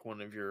in like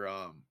one of your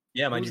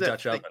yeah my what was new that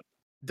Dutch thing? oven.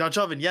 Dutch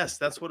oven. Yes,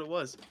 that's what it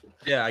was.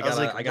 Yeah, I was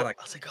like, I got what? a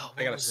I was like, oh,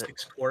 I what got a was it?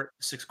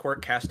 6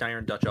 quart cast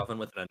iron Dutch oven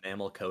with an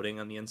enamel coating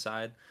on the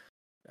inside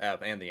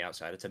and the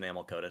outside. It's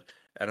enamel coated,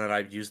 and then I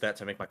used that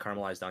to make my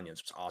caramelized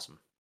onions. It's awesome.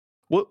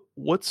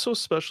 What's so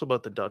special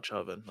about the Dutch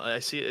oven? I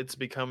see it's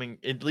becoming,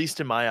 at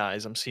least in my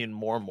eyes, I'm seeing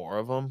more and more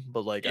of them.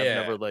 But like, I've Yeah.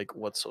 never like,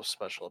 what's so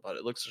special about it?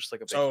 It looks just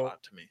like a big So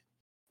pot to me.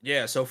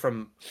 yeah, so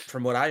from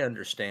what I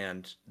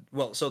understand,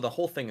 well, so the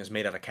whole thing is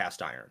made out of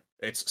cast iron.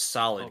 It's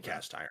solid Okay,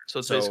 cast iron. so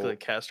it's basically a So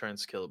cast iron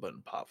skillet, but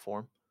in pot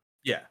form.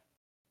 yeah,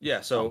 yeah.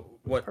 Oh, So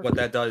what perfect.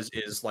 that does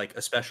is like,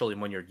 especially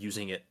when you're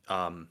using it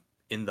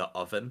in the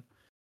oven,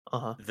 Uh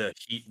huh.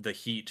 the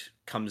heat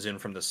comes in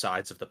from the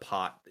sides of the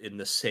pot in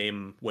the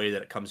same way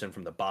that it comes in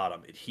from the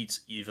bottom. It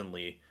heats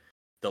evenly.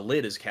 The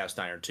lid is cast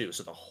iron too,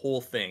 so the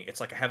whole thing, it's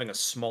like having a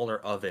smaller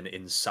oven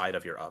inside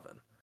of your oven.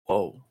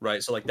 Whoa.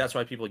 Right? So like that's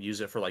why people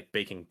use it for like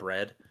baking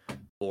bread,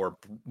 or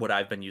what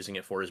I've been using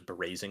it for is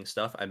braising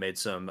stuff. I made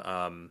some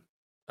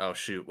oh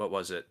shoot, what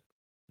was it?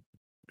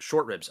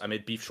 Short ribs. I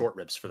made beef short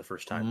ribs for the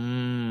first time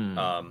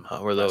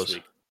How were last those?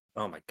 week.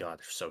 Oh my god,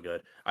 they're so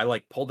good. I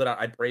like pulled it out.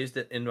 I braised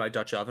it in my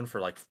Dutch oven for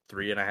like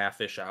 3.5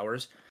 ish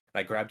hours. And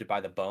I grabbed it by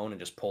the bone and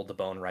just pulled the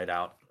bone right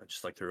out. I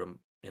just like threw them,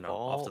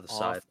 off to All the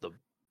side. off the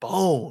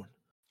bone.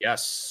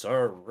 Yes,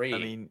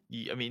 sirree.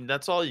 I mean,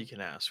 that's all you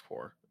can ask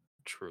for,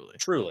 truly.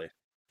 Truly,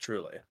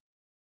 truly.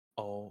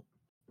 Oh,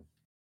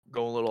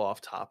 go a little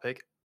off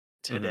topic.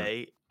 Mm-hmm.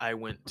 Today, I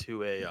went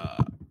to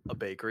a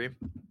bakery,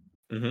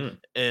 Mm-hmm.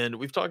 and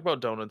we've talked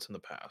about donuts in the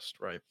past,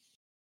 right?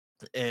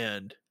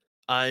 And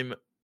I'm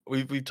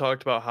we've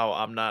talked about how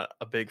I'm not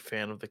a big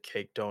fan of the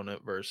cake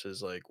donut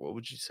versus like what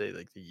would you say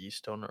like the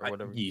yeast donut or Like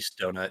whatever. yeast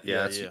donut, yeah,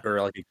 Yeah, it's yeah,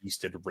 or like a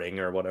yeasted ring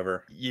or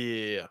whatever.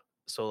 yeah. Yeah.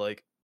 So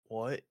like,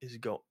 what is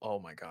go? Oh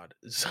my god,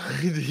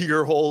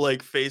 your whole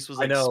like face was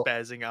I like know.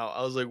 spazzing out.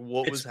 I was like,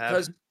 what It's was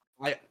because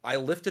happening? I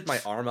lifted my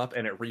arm up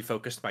and it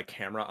refocused my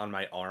camera on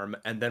my arm,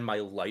 and then my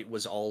light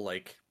was all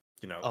like,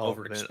 Oh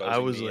man, I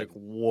overexposing was me, like, and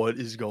what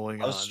is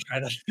going I was on?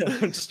 trying to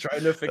I'm just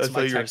trying to I fix my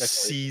thought you were technical issues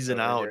seizing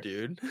over out, here.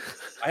 dude.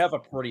 I have a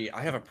pretty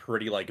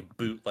like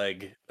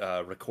bootleg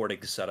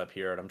recording setup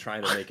here, and I'm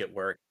trying to make it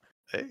work.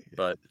 Hey,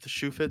 But if the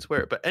shoe fits,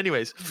 wear it. But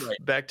anyways,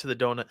 right. back to the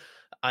donut.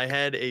 I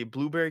had a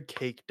blueberry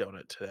cake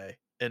donut today,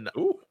 and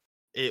Ooh.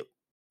 it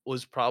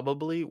was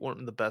probably one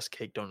of the best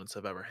cake donuts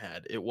I've ever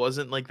had. It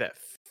wasn't like that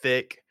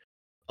thick,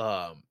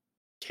 um,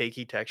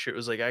 cakey texture. It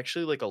was like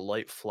actually like a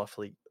light,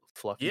 fluffy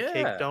cake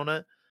Yeah.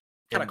 donut,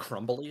 Kind of and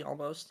crumbly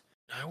almost.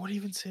 I wouldn't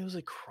even say it was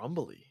like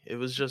crumbly. It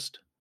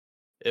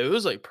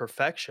was like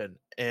perfection,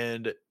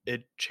 and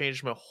it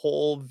changed my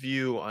whole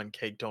view on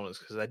cake donuts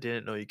because I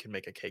didn't know you can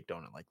make a cake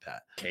donut like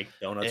that. Cake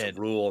donuts And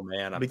rule,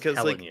 man. I'm because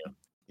telling like you.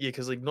 yeah,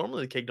 because like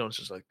normally the cake donut's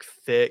just like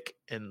thick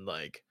and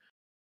like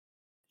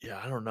yeah,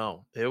 I don't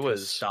know. It Kind of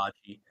was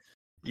stodgy.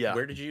 yeah.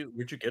 Where'd you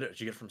get it? Did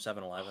you get it from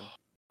 7-Eleven?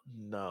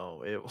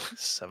 No, it was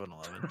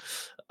 7-Eleven.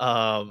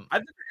 I've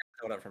never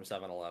had a donut from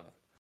 7-Eleven.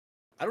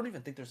 I don't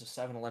even think there's a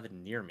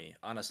 7-Eleven near me.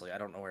 Honestly, I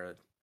don't know where.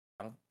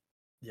 I don't.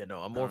 Yeah, no,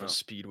 I'm I more don't of a know.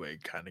 Speedway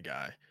kind of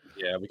guy.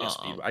 Yeah, we get a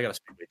speedway. Um, I got a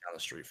speedway down the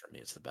street from me.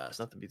 It's the best.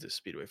 nothing beats a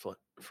Speedway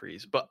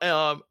freeze. But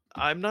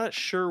I'm not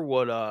sure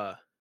what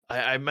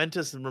I meant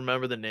to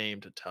remember the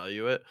name to tell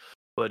you it,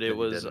 but it Then you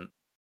was didn't.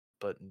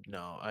 but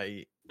no,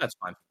 I That's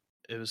fine.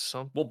 it was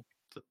We'll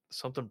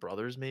something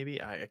brothers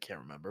maybe. I can't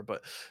remember,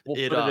 but we'll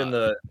it put it in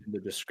the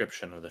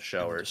description of the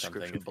show in the or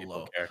something description if people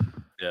below. care.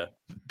 Yeah.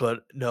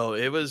 But no,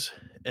 it was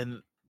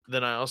and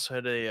then I also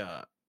had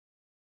a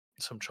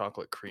some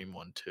chocolate cream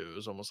one too. It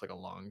was almost like a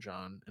long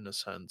john in a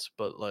sense,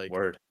 but like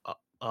Word. uh,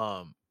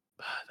 um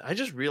I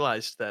just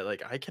realized that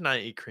like I cannot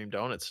eat cream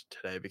donuts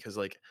today because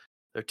like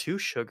they're too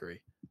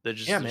sugary. Yeah,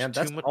 There's man. too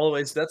That's much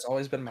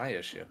always been my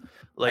issue.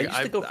 like I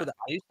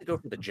used to go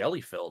for the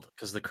jelly filled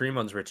because the cream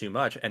ones were too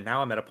much, and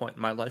now I'm at a point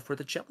in my life where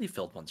the jelly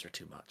filled ones are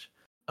too much.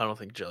 I don't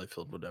think jelly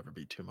filled would ever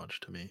be too much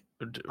to me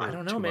I or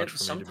don't know, too much man.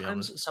 for me to be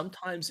honest.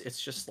 Sometimes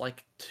it's just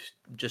like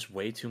just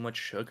way too much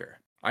sugar.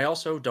 I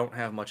also don't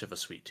have much of a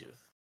sweet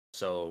tooth,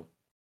 so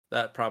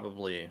that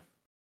probably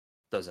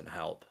doesn't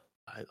help.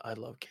 I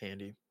love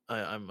candy.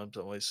 I'm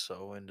always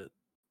so into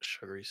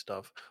sugary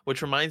stuff.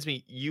 Which reminds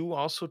me, you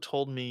also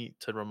told me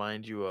to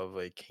remind you of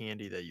a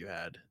candy that you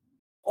had that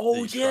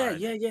Oh you yeah,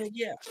 tried. yeah, yeah,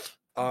 yeah.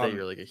 that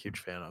you're like a huge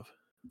fan of.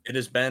 It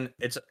has been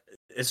it's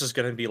just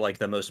gonna be like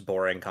the most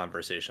boring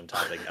conversation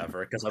topic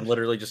ever because I'm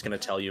literally just gonna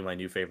tell you my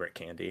new favorite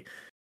candy,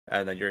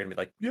 and then you're gonna be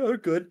like, yeah, they're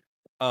good.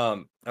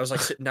 I was like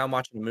sitting down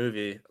watching a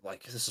movie,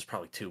 like this is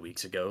probably 2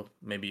 weeks ago,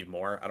 maybe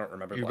more. I don't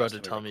remember the You're about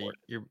last to time we tell me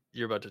recorded.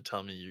 you're about to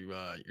tell me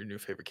your new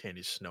favorite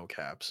candy is snow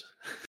caps.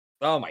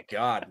 Oh my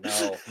god,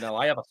 no,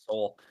 I have a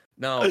soul.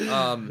 No,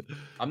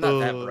 I'm not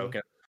that Oh.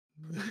 broken.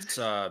 It's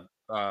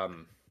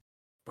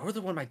what were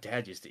the one my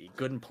dad used to eat?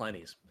 Good and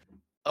Plenty's.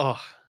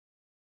 Oh,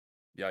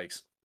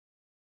 Yikes.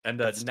 And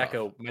that's tough.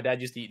 Necco, my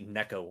dad used to eat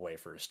Necco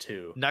wafers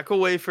too. Necco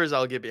wafers,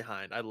 I'll get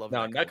behind. I love No,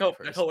 Necco Necco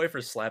wafers. Necco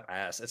wafers slap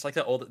ass. It's like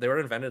the old they were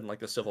invented in like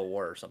the Civil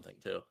War or something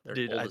too. They're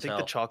Dude, old I as think the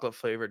hell. chocolate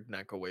flavored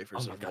Necco Oh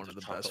wafers my are god, one the of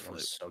the best chocolate one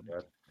is flavors. so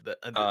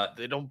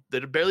good. They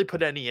barely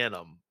put any in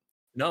them,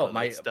 No,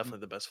 but it's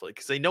definitely the best flavor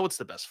because they know it's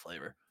the best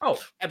flavor.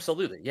 oh,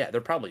 absolutely. Yeah, they're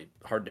probably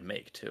hard to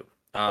make too.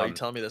 While you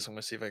tell me this, I'm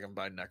gonna see if I can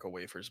buy Necco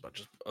wafers, but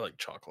just like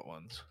chocolate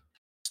ones.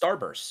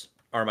 Starbursts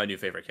are my new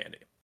favorite candy.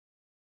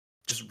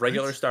 Just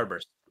regular What?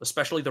 Starbursts,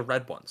 especially the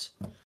red ones.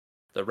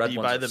 The Do red you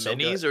ones buy are the so good.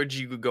 minis, or do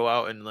you go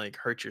out and like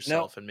hurt No,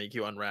 yourself and make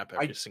you unwrap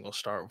every I single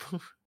star?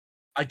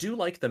 I do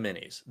like the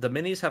minis. The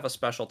minis have a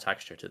special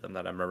texture to them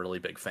that I'm a really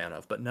big fan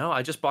of. But no,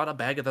 I just bought a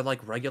bag of the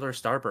like regular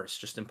Starbursts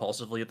just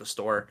impulsively at the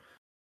store,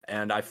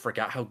 and I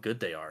forgot how good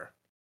they are.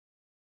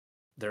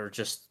 They're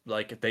just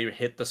like they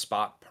hit the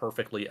spot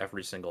perfectly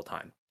every single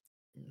time.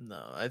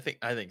 No, I think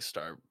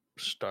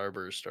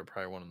Starburst are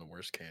probably one of the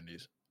worst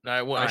candies. No,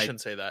 I I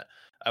shouldn't say that.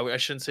 I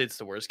shouldn't say it's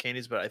the worst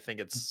candies, but I think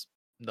it's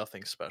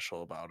nothing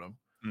special about them.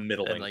 And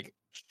middling, like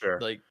sure.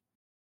 like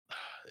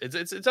it's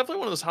definitely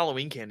one of those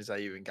Halloween candies I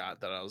even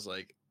got that I was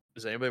like,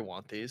 does anybody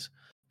want these?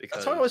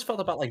 That's how I always Because felt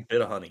about like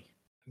Bit of Honey.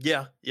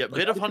 yeah, Like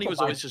bit of other honey people was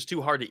buy, always just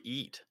too hard to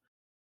eat.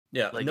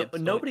 yeah. Like No, it's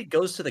only nobody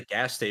goes to the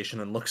gas station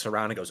and looks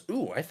around and goes,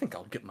 "Ooh, I think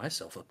I'll get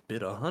myself a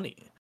Bit of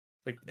Honey."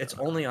 Like it's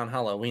no, only on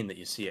Halloween that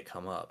you see it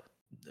come up.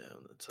 no,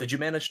 that's Did like you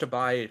manage to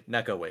buy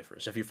Necco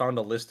wafers? Have you found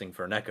a listing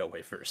for Necco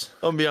wafers?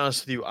 I'll be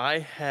honest with you. I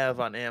have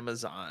on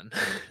Amazon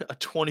a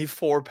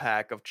 24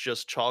 pack of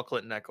just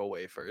chocolate Necco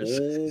wafers.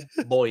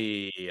 Oh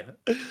boy.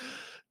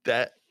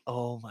 That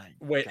oh my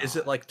Wait, is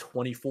it god. like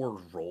 24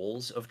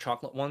 rolls of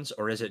chocolate ones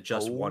or is it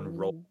just one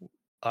roll? Oh,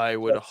 I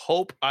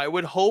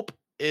would hope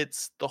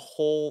it's the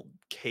whole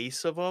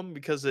case of them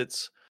because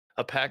it's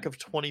a pack of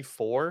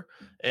 24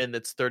 and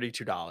it's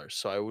 $32.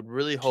 So I would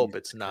really hope Jesus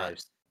it's not.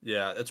 Christ.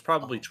 Yeah, it's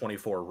probably Oh,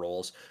 24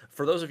 rolls.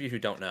 For those of you who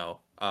don't know,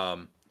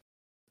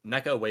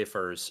 Necco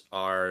wafers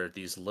are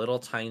these little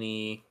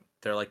tiny,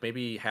 they're like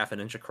maybe half an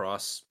inch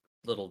across,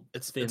 little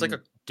it's like thin a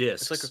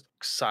discs.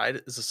 side.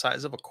 It's the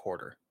size of a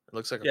quarter. It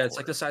looks like a Yeah, it's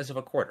like the quarter. size of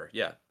a quarter.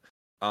 Yeah.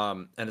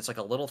 And it's like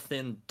a little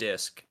thin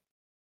disc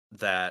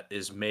that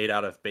is made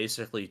out of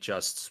basically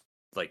just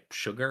like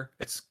sugar.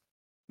 It's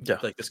Yeah.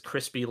 like this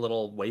crispy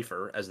little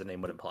wafer, as the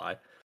name would imply.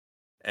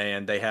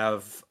 And they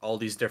have all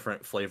these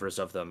different flavors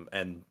of them,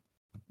 and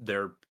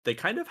they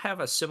kind of have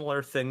a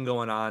similar thing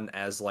going on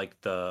as like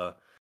the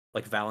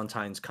like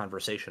Valentine's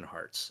conversation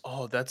hearts.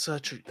 Oh, that's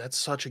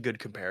such a good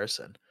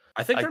comparison.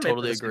 I think I they're made by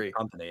totally the same agree.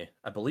 company.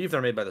 I believe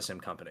they're made by the same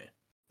company.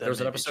 There That was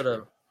an may be episode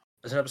of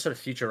true.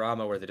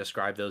 Futurama where they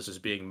described those as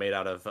being made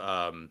out of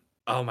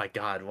oh my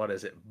god, what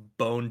is it?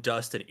 Bone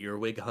dust and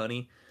earwig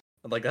honey.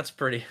 I'm like that's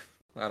pretty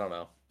I don't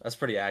know. That's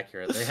pretty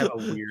accurate. They have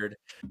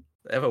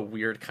a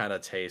weird kind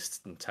of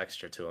taste and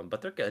texture to them,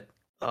 but they're good.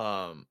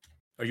 um,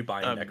 Are you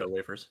buying um, Necco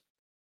wafers?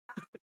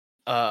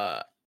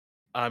 uh,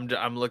 I'm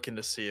looking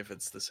to see if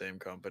it's the same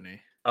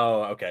company.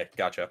 Oh, okay,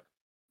 gotcha.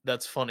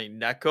 That's funny.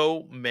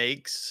 Necco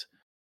makes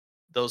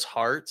those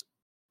hearts,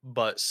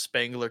 but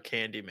Spangler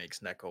Candy makes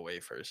Necco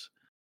wafers.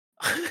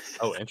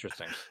 Oh,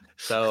 interesting.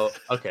 So,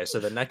 okay, so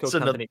the Necco So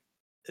no, company,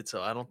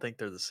 so I don't think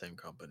they're the same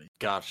company,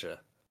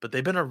 gotcha. but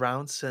they've been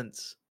around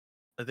since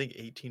I think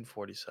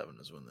 1847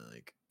 is when they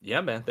like. Yeah,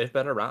 man, they've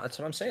been around. That's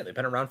what I'm saying. They've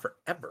been around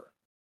forever.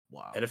 And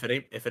Wow. if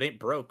it ain't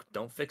broke,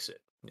 don't fix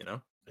it. You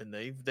know. And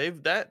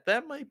they've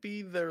that might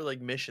be their like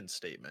mission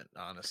statement,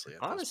 honestly,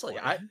 at this Honestly,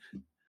 point.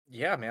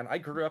 yeah, man, I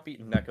grew up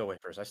eating Necco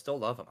wafers. I still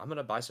love them. I'm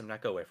gonna buy some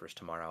Necco wafers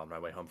tomorrow on my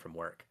way home from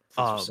work. These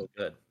are so Um,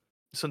 good.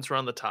 since we're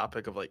on the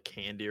topic of like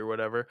candy or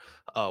whatever,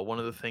 one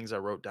of the things I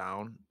wrote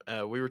down,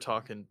 we were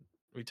talking,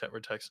 we're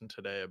texting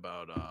today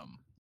about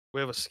we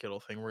have a Skittle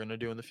thing we're gonna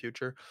do in the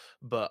future,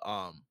 but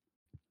Yeah,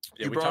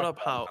 you we brought talked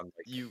up about it how on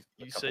like you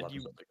a you couple said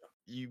you episodes ago.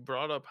 you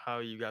brought up how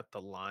you got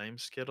the lime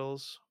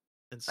Skittles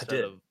I instead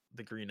did. of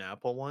the green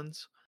apple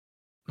ones,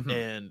 Mhm.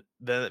 and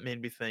then it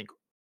made me think,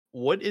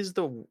 what is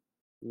the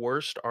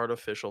worst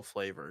artificial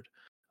flavored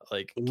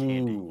like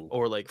candy Ooh,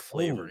 or like oh,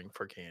 flavoring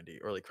for candy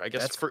or like I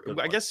guess that's a for good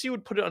I one. guess you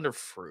would put it under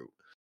fruit,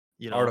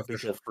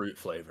 Artificial because fruit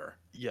flavor.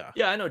 yeah,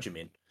 Yeah, I know what you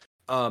mean.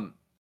 Um,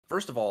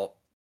 first of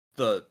all,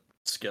 the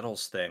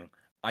Skittles thing,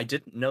 I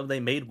didn't know they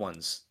made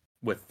ones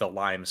with the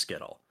lime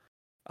Skittle.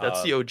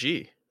 that's the Um,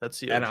 OG. That's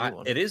the and OG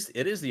one. it is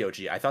the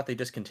OG. I thought they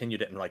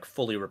discontinued it and like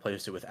fully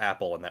replaced it with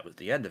Apple, and that was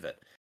the end of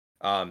it.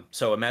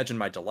 So imagine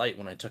my delight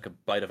when I took a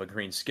bite of a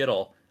green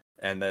Skittle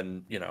and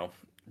then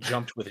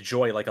jumped with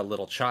joy like a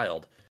little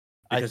child.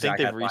 I because think I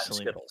they've had lime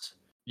recently, Skittles.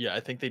 yeah, I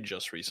think they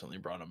just recently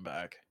brought them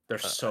back. They're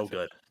I so think.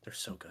 good. They're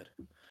so good.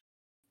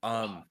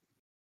 Um,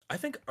 I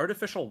think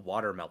artificial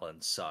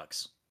watermelon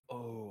sucks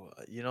Oh,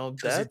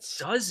 because it that's.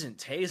 doesn't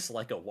taste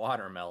like a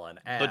watermelon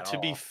But at all. to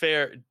be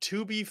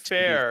To be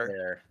fair,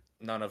 fair,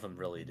 none of them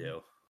really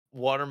do.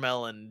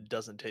 watermelon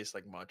doesn't taste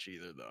like much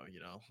either, though.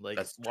 Like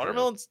That's true.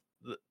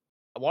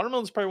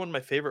 watermelon's probably one of my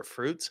favorite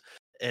fruits,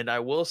 and I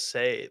will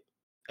say,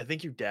 I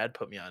think your dad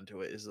put me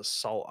onto it. Is the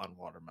salt on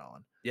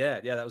watermelon? Yeah,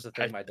 yeah, that was the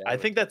thing I my dad I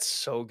would think do. that's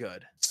so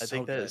good. I So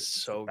think that is good. It's the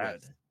so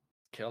good. best.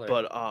 Killer.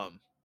 But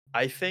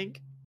I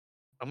think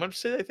I'm gonna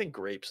say I think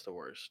grape's the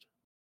worst.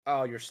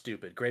 Oh, you're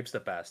stupid. Grape's the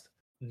best.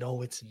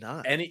 No, it's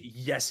not.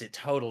 Yes, it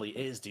totally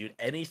is, dude.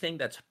 Anything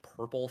that's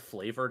purple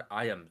flavored,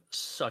 I am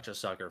such a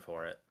sucker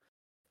for it.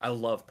 I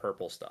love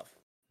purple stuff,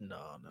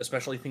 No, no,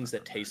 especially no, no, things no,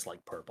 that no. taste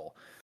like purple.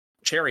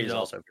 Cherry You is know,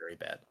 also very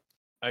bad,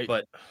 I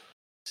but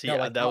see. no,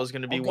 like That was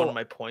gonna I'll be one of go.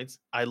 my points.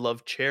 I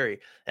love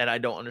cherry, and I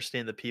don't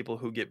understand the people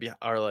who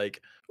are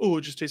like, "Oh,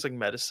 it just tastes like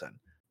medicine."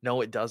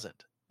 No, it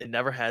doesn't. It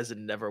never has.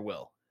 And never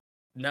will.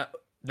 No,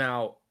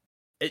 now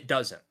it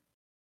doesn't.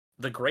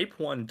 The grape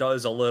one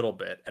does a little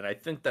bit, and I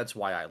think that's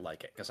why I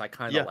like it because I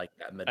kind of Yeah, like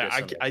that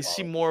medicinal I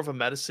see quality. more of a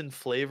medicine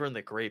flavor in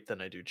the grape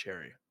than I do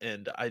cherry,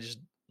 and I just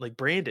like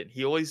Brandon.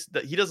 He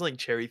doesn't like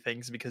cherry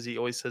things because he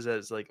always says it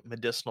has like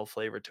medicinal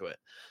flavor to it,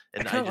 I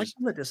and I kind of like just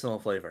the medicinal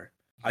flavor.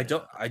 yeah.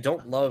 I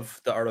don't love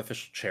the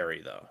artificial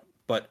cherry though,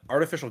 but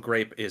artificial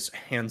grape is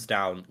hands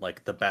down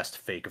like the best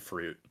fake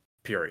fruit.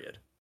 Period.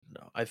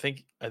 No, I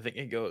think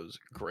it goes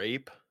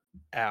grape,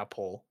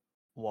 apple,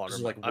 This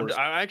is watermelon. like worst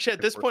I actually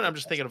at this worst point I'm of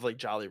just thinking of possible. like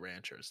Jolly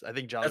Ranchers. I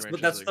think Jolly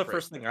Ranchers is That's a the great.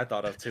 first thing I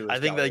thought of too is I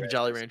think Jolly like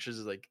Jolly Ranchers. Ranchers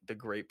is like the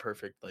great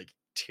perfect like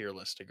tier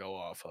list to go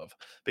off of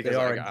They because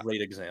are a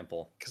great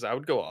example. I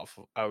would go off.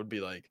 I would be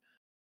like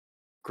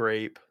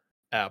grape,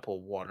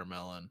 apple,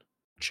 watermelon,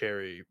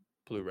 cherry,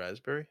 blue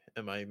raspberry.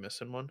 Am I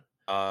missing one?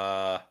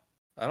 I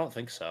don't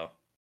think so.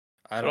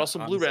 I But don't also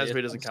blue honestly. It's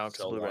raspberry doesn't been count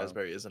because so blue long.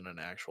 raspberry isn't an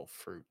actual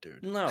fruit,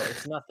 dude. No,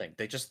 it's nothing.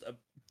 They just,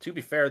 to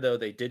be fair though,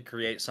 they did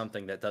create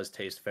something that does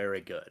taste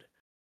very good.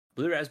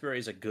 Blue raspberry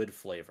is a good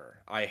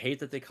flavor. I hate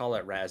that they call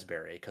it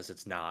raspberry because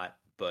it's not,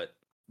 but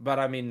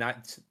I mean,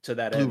 not to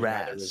that Blue end.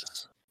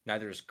 raz.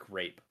 Neither is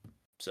grape,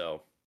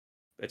 so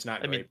it's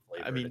not grape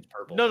I flavored. mean, It's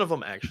purple. none of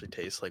them actually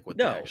taste like what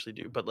they No, actually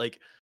do. But like,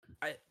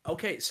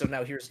 okay. So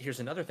now here's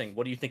another thing.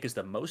 What do you think is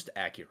the most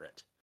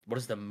accurate? What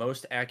is the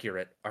most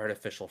accurate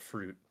artificial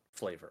fruit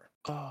flavor?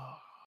 oh,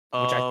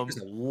 Which I think is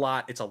a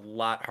lot. It's a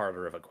lot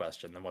harder of a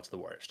question than what's the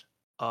worst.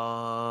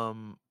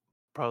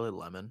 probably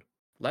lemon.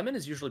 Lemon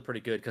is usually pretty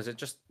good because it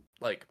just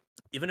like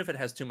even if it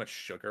has too much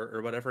sugar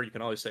or whatever, you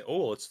can always say,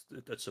 "Oh,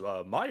 it's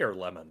a Meyer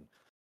lemon."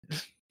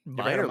 You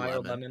ever had a Meyer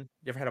Meyer lemon. lemon?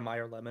 You ever had a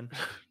Meyer lemon?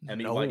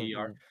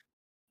 Meyer.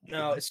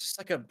 No. No, it's just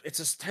like it's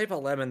this type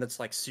of lemon that's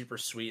like super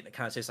sweet and it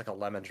kind of tastes like a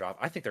lemon drop.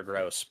 I think they're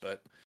gross,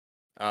 but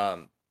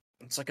um,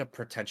 it's like a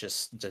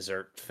pretentious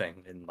dessert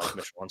thing in like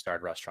Michelin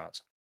starred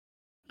restaurants.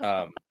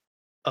 Um,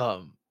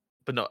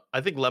 But no,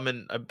 I think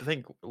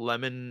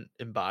lemon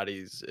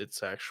embodies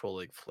its actual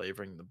like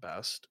flavoring the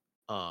best.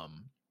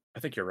 I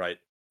think you're right.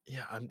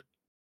 Yeah, I'm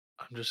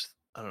just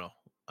I don't know.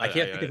 I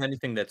can't think of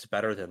anything that's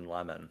better than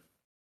lemon.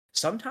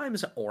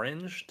 Sometimes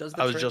orange does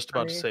the I was trick just for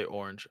about to me. say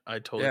orange. I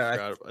totally Yeah,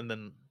 forgot. And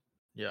then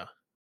yeah.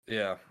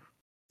 yeah.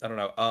 I don't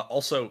know.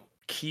 Also,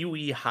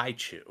 kiwi high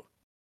chew.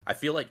 I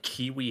feel like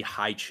kiwi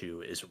high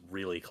chew is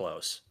really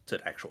close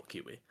to actual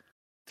kiwi.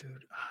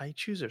 Dude, high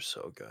chews are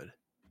so good.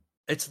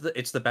 It's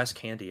the best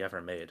candy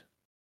ever made.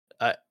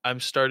 I'm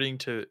starting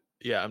to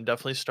I'm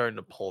definitely starting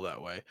to pull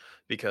that way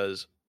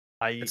because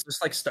I It's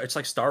just like it's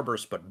like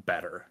Starburst but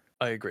better.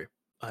 I agree.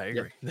 I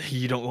Yeah. agree.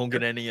 You won't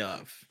get any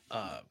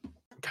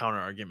counter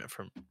argument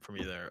from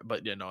me there.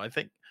 But yeah, no, I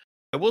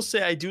will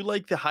say I do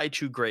like the high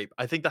chew grape.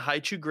 I think the high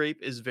chew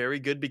grape is very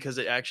good because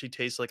it actually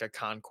tastes like a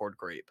Concord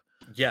grape.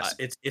 Yes,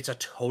 it's a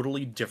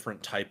totally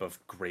different type of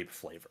grape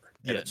flavor,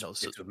 and Yeah, no.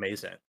 So it's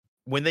amazing.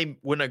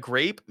 when a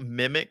grape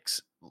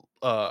mimics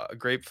a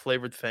grape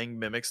flavored thing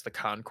mimics the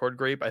Concord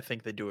grape, I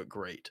think they do it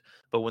great.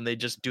 But when they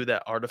just do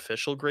that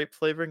artificial grape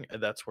flavoring,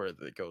 that's where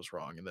it goes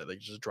wrong, and that it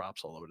just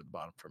drops all the way to the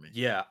bottom for me.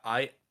 Yeah,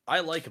 I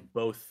like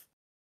both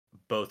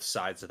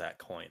sides of that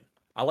coin.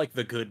 I like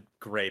the good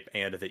grape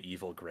and the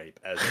evil grape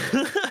as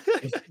well.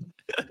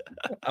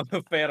 I'm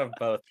a fan of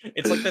both.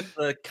 It's like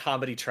the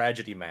comedy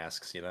tragedy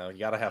masks, you know. You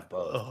got to have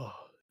both. Oh,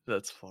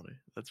 that's funny.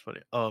 That's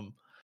funny.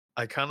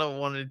 I kind of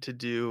wanted to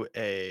do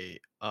a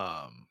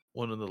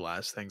one of the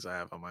last things I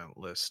have on my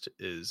list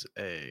is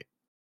a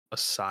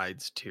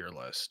sides tier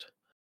list.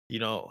 You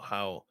know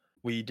how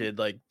we did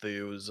like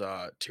those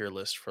tier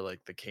lists for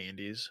like the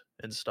candies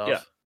and Yeah.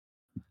 stuff?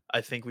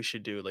 I think we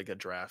should do like a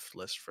draft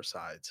list for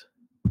sides.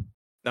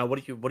 Now,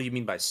 what do you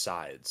mean by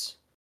sides?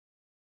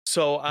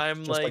 So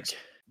I'm Just like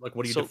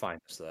what do you so define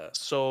as that?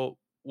 so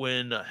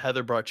when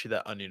Heather brought you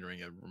that onion ring,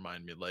 it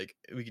reminded me like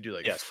we could do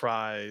like Yes.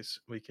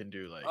 fries, we can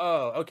do like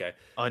Oh, okay.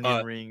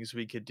 onion rings,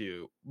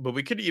 but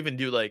we could even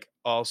do like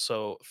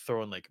also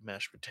throw in like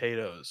mashed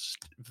potatoes,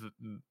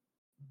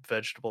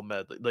 vegetable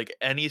medley, like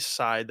any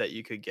side that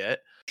you could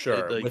get.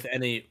 Sure, Like with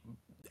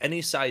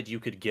any side you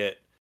could get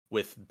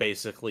with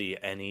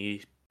basically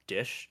any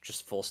dish,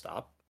 just full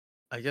stop.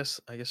 I guess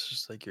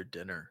just like your a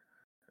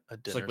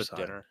Just like dinner with side,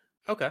 dinner.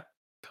 Okay.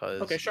 Okay,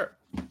 because sure.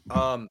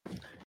 Um,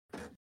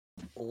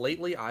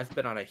 lately I've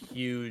been on a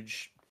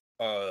huge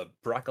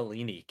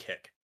broccolini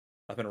kick.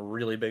 I've been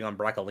really big on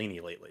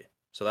broccolini lately.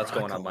 So that's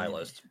going on my broccolini.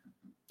 list.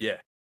 Yeah,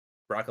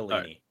 All right,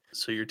 broccolini.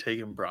 so you're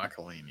taking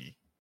broccolini.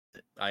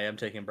 I am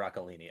taking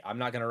broccolini. I'm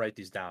not gonna write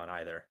these down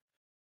either.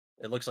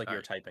 It looks like All you're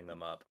right, typing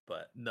them up,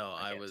 but no,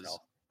 I can't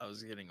tell. I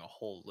was getting a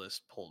whole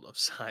list pulled of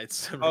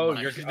sides to Oh,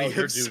 remind me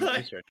you're of doing side.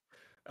 research.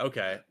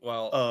 Okay,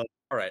 well, Uh,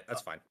 all right,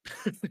 that's fine.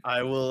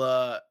 I will.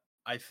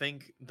 I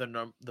think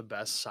the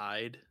best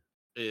side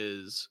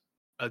is,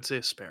 I'd say,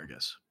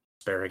 asparagus.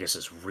 Asparagus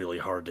is really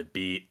hard to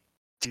beat.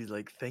 Dude,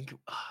 like think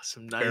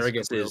some nice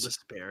Asparagus grilled is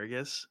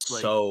asparagus.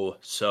 Like, so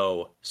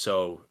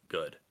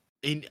good.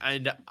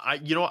 and I,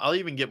 you know, what, I'll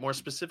even get more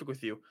specific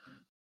with you.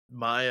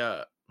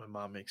 My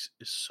mom is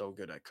so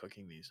good at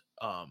cooking these.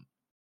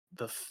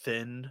 The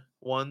thin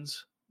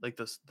ones, like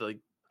the like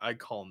I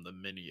call them the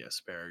mini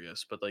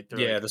asparagus, but like they're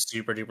Yeah, like, the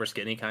super duper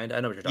skinny kind. I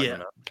know what you're talking yeah,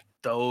 about.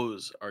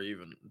 those are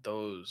even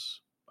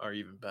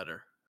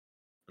better.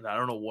 And I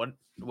don't know what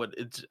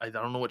it's, I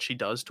don't know what she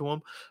does to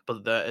them,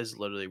 but that is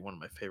literally one of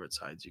my favorite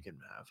sides you can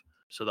have.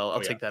 So I'll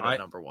Oh yeah, take that at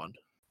number one.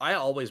 I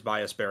always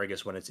buy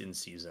asparagus when it's in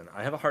season.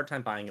 I have a hard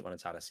time buying it when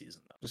it's out of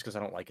season though, just because I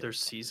don't like it as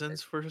There's much.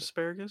 seasons for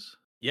asparagus.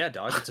 Yeah,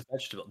 dog, it's a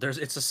vegetable.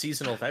 It's a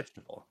seasonal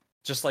vegetable.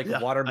 Just like Yeah,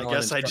 I watermelon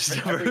guess and I stuff.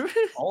 just Like never.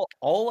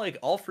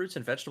 all fruits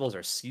and vegetables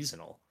are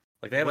seasonal.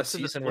 Like they have a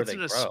season where What's they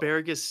an grow.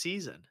 asparagus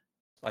season?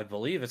 I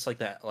believe it's like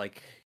that,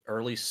 like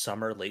early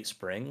summer, late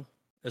spring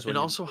is And when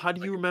you also, how do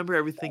like you it remember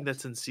everything sprouts.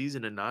 that's in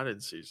season and not in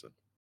season?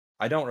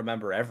 I don't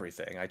remember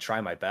everything. I try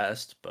my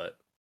best, but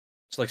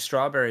it's like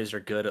strawberries are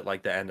good at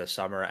like the end of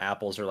summer.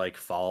 Apples are like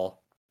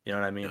fall. You know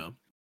what I mean? Yeah,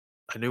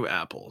 I knew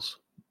apples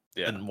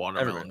Yeah. and Everybody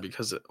watermelon knows.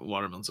 because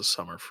watermelon's a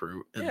summer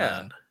fruit, and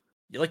Yeah.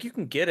 then Like you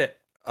can get it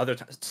other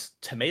times.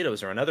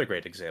 Tomatoes are another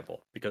great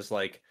example because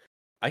like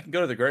I can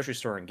go to the grocery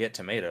store and get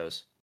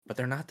tomatoes, but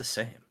they're not the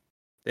same.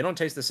 They don't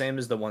taste the same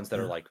as the ones that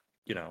are yeah, like,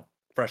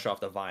 fresh off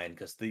the vine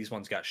because these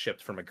ones got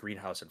shipped from a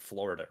greenhouse in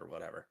Florida or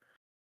whatever.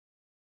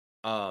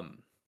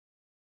 Um,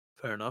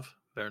 fair enough.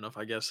 Fair enough.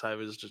 I guess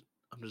I'm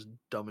just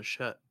dumb as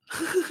shit.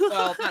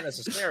 well, not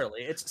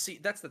necessarily.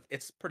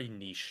 It's pretty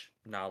niche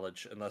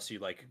knowledge unless you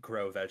like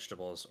grow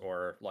vegetables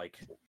or like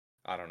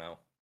I don't know,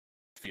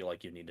 feel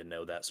like you need to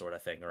know that sort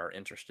of thing or are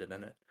interested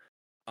in it.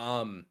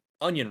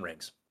 Onion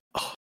rings.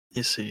 Oh,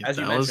 you see, As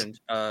you that was mentioned,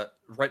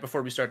 right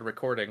before we started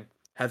recording,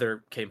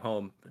 Heather came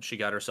home and she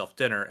got herself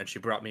dinner and she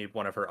brought me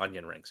one of her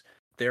onion rings.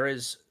 There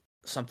is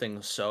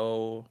something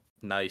so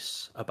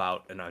nice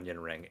about an onion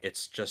ring.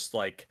 It's just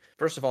like,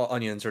 first of all,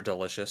 onions are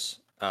delicious.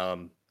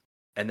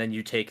 And then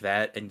you take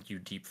that and you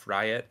deep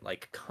fry it.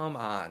 Like, come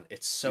on,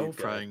 it's so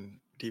good,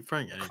 deep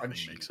frying anything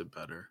crunchy. makes it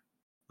better.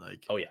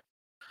 Like Oh yeah,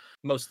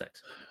 most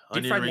things.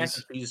 Deep onion fried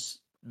rings.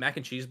 mac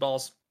and cheese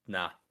balls,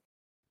 nah.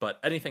 But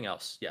anything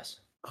else,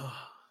 yes.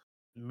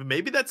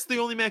 Maybe that's the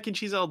only mac and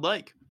cheese I would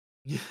like.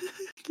 Could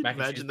you Mac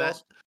and cheese imagine that?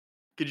 balls.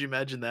 Could you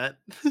imagine that?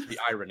 The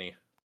irony.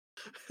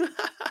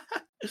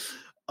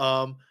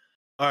 All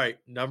right,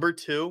 number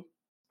two.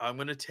 I'm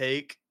gonna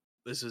take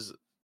this is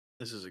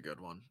a good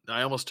one.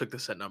 I almost took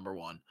this at number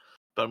one,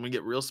 but I'm gonna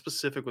get real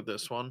specific with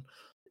this one.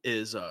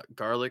 Is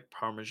garlic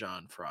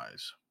parmesan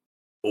fries.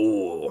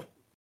 Oh,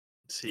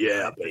 See,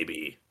 yeah,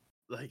 baby.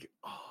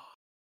 oh,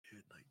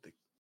 dude,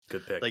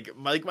 Good pick.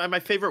 my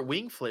favorite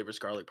wing flavor is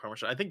garlic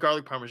parmesan. I think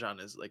garlic parmesan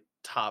is like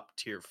top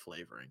tier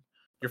flavoring.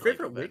 Your Like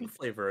favorite of wing any,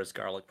 flavor is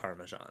garlic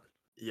parmesan.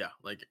 yeah,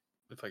 like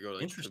if I go to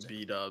like to Interesting.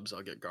 B Dubs,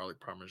 I'll get garlic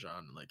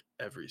parmesan like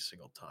every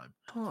single time.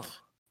 Huh.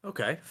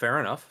 Okay, fair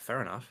enough.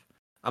 Fair enough.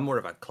 I'm more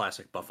of a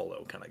classic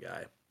buffalo kind of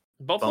guy.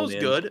 Buffalo's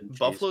Bone-in, good. blue cheese.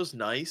 Buffalo's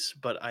nice,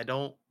 but I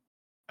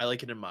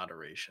like it in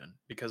moderation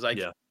because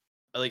Yeah,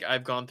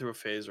 I've gone through a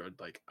phase where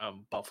like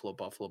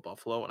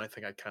buffalo, and I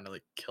think I kind of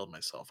like killed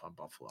myself on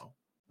buffalo.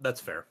 that's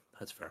fair.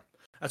 That's fair.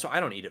 That's why I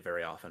don't eat it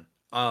very often.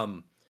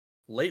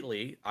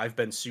 Lately I've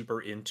been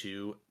super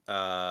into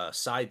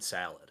side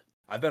salad.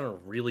 I've been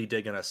really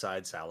digging a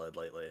side salad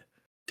lately.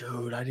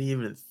 Dude, I didn't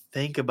even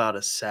think about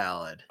a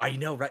salad. I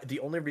know, right? The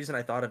only reason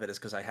I thought of it is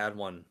because I had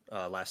one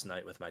last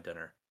night with my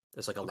dinner.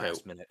 It's like a Okay,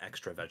 last minute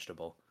extra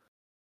vegetable.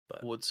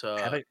 But what's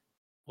have I?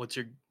 what's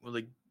your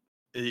like?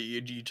 Are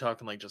you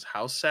talking like just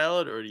house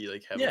salad, or do you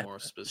like have a Yeah, more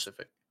just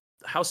specific?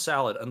 house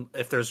salad. And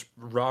if there's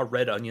raw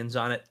red onions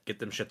on it, get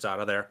them shits out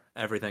of there.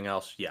 Everything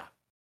else, yeah,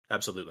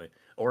 absolutely.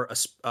 Or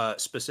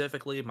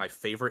specifically, my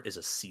favorite is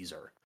a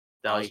Caesar.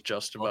 I was I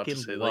just about to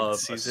fucking say like love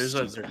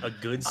Caesar's a A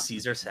good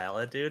Caesar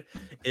salad, dude.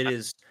 It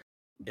is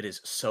it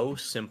is so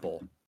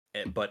simple,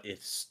 but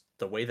it's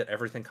the way that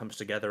everything comes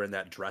together in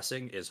that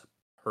dressing is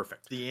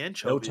perfect. the No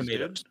anchovies, dude.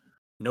 tomatoes.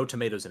 No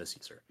tomatoes in a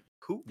Caesar.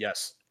 Who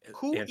Yes,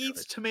 who eats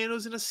anchovies.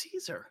 tomatoes in a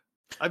Caesar?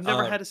 I've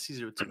never Um, had a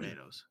Caesar with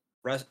tomatoes.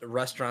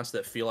 restaurants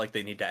that feel like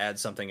they need to add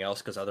something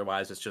else because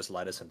otherwise it's just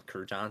lettuce and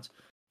croutons.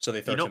 So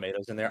they throw You know,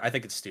 tomatoes in there. I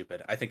think it's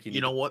stupid. I think you you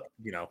need know to, what?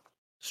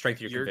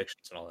 strengthen your Your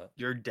convictions and all that.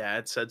 your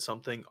dad said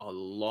something a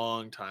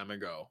long time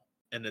ago,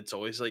 and it's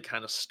always like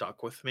kind of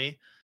stuck with me.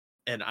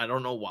 And I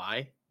don't know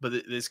why, but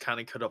this kind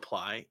of could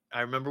apply.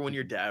 I remember when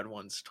your Mhm. dad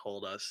once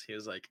told us, he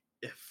was like,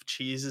 if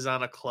cheese is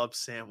on a club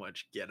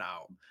sandwich, get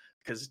out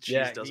because cheese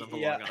Yeah, doesn't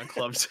yeah. belong on a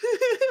club.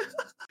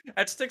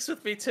 That sticks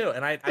with me too.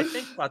 And I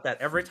think about that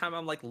every time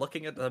I'm like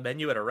looking at the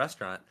menu at a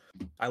restaurant.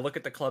 I look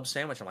at the club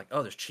sandwich. I'm like,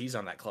 oh, there's cheese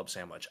on that club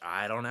sandwich.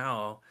 I don't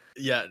know.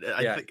 Yeah,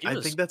 Yeah, I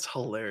think that's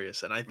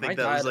hilarious, and I my think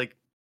that was dad, like,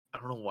 I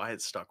don't know why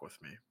it stuck with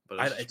me, but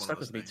it's just it one of stuck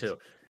those with me things. too.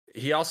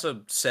 He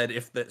also said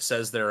if that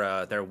says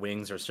their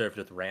wings are served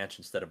with ranch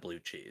instead of blue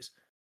cheese,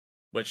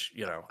 which,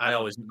 I I don't.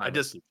 always eat I mine with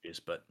just blue cheese,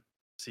 but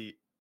see.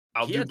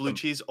 I'll he do had blue some,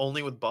 cheese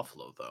only with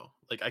buffalo though.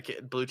 Like I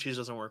can't. Blue cheese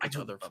doesn't work I with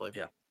do, other flavor.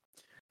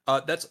 yeah.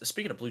 That's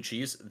speaking of blue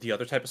cheese. The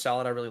other type of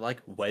salad I really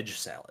like, wedge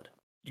salad.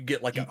 You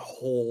get like a You,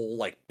 whole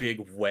like big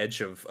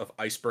wedge of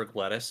iceberg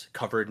lettuce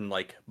covered in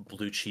like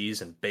blue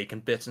cheese and bacon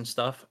bits and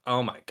stuff.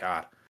 Oh my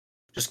god,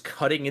 just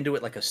cutting into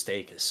it like a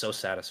steak is so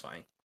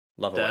satisfying.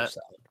 Love a wedge that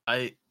salad.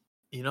 I,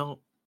 you know,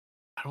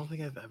 I don't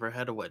think I've ever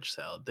had a wedge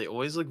salad. They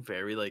always look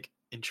very like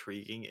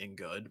intriguing and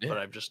good, but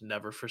Yeah, I've just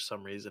never, for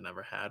some reason,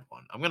 ever had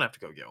one. I'm gonna have to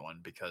go get one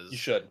you because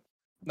should.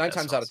 Nine that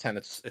times out of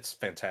sounds. 10, it's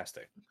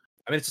fantastic.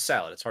 I mean, it's a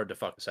salad. It's hard to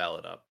fuck a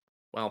salad up.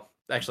 Well,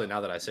 actually, now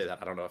that I say that,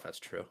 I don't know if that's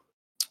true.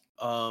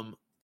 Um,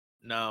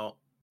 now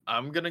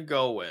I'm gonna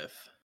go with,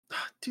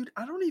 dude.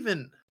 I don't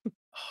even.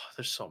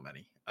 There's so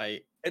many.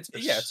 It's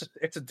yeah, There's,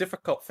 it's a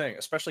difficult thing,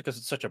 especially because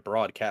it's such a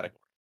broad category.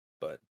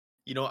 But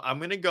I'm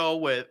gonna go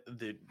with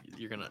the.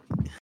 You're gonna.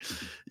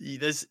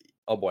 This.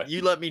 oh boy.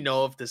 You let me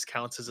know if this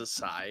counts as a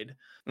side,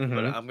 but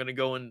Mm-hmm. I'm gonna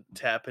go and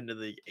tap into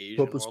the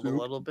Asian Papa world a scoop.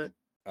 little bit.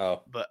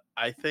 Oh, But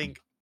I think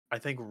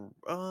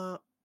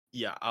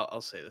yeah,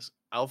 I'll say this.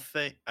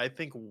 I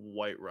think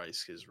white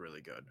rice is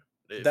really good.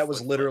 that If was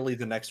with like literally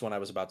the next one I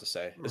was about to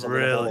say. Is a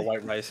little bowl of really,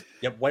 white rice.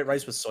 Yep, white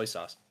rice with soy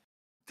sauce.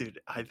 dude,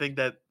 I think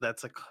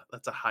that's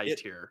a high It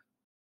tier.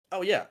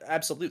 Oh yeah,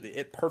 absolutely.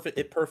 It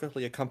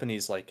perfectly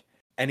accompanies like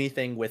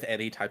anything with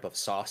any type of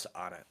sauce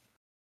on it.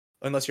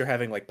 Unless you're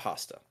having like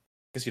pasta.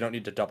 Because you don't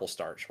need to double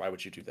starch. Why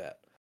would you do that?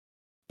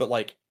 But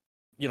like,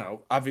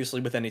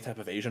 obviously with any type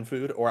of Asian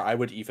food, or I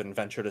would even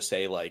venture to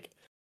say like,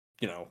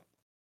 you know,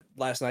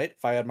 last night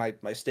if I had my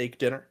steak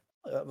dinner,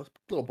 a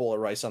little bowl of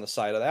rice on the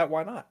side of that,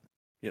 why not?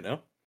 You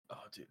know? Oh,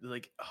 dude,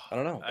 like I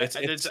don't know. It's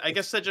I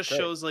guess that it's just great.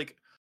 shows like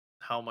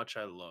how much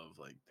I love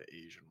like the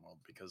Asian world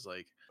because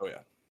like Oh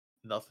yeah.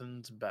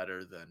 nothing's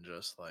better than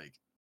just like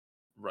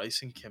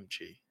rice and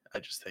kimchi. I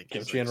just think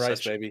is Kimchi like and rice,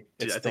 such. baby.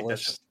 Dude, It's I think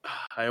that's delicious.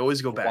 just. I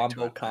always go The back to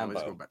wombo it. I always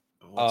go combo. back.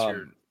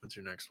 Um, What's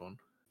your next one?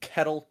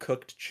 Kettle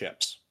cooked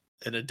chips.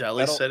 In a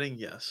deli Kettle setting,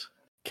 yes.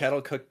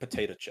 kettle cooked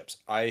potato chips.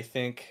 I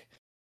think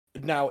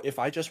now if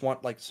I just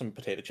want like some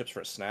potato chips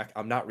for a snack,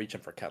 I'm not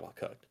reaching for kettle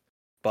cooked.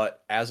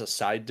 But as a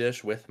side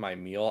dish with my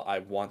meal, I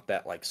want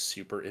that like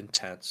super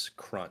intense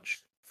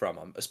crunch from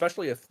them,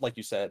 especially if like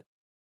you said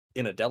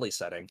in a deli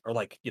setting or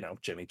like,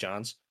 Jimmy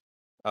John's.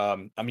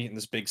 I'm eating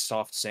this big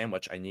soft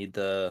sandwich. I need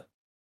the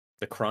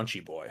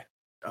crunchy boy.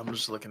 I'm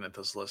just looking at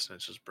this list and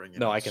it's just bringing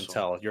No, up I can so.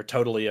 tell. You're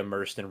totally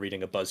immersed in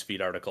reading a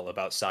BuzzFeed article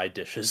about side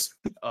dishes.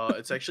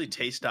 It's actually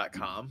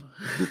taste.com.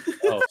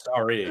 Oh,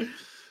 sorry.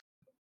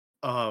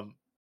 um,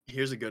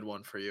 here's a good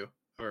one for you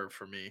or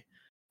for me.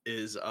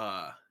 Is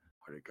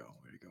where'd it go?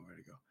 Where'd it go? Where'd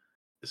it go?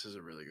 This is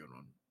a really good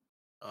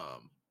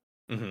one.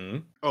 Mm-hmm.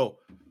 Oh,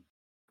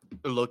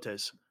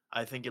 elotes.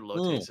 I think Mm,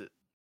 elotes.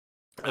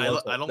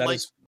 elote. That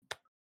is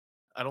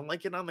I don't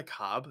like it on the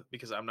cob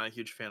because I'm not a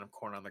huge fan of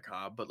corn on the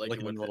cob. But like like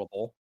in a with little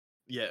bowl.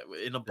 yeah,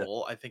 in a Yeah.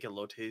 bowl, I think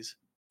elotes.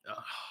 Uh,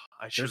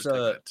 I should There's have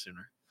taken a it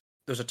sooner.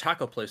 there's a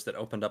taco place that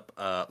opened up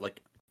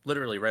like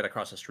literally right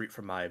across the street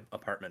from my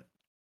apartment.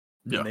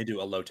 And Yeah, they do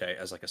elote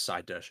as like a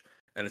side dish.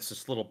 And it's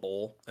this little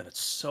bowl and it's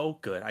so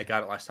good. I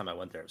got it last time I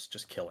went there. It was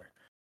just killer.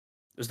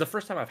 It was the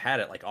first time I've had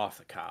it like off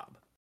the cob.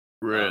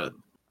 really.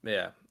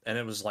 Yeah. And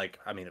it was like,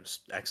 I mean, it was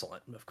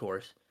excellent, of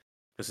course.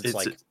 Because it's It's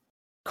like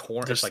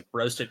corn, it's just like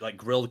roasted, like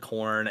grilled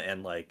corn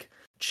and like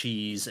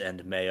cheese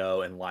and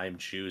mayo and lime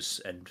juice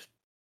and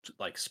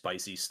like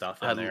spicy stuff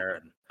I in l- there.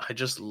 And I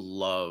just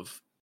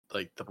love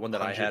like the the one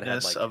that I had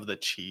pungentness like, of the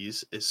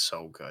cheese is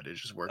so good. It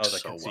just oh, works the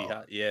so well.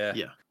 Katsuha. Yeah.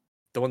 Yeah,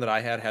 The one that I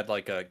had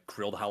like a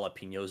grilled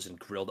jalapenos and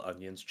grilled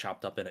onions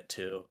chopped up in it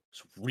too.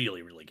 It's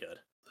really, really good.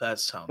 that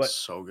sounds But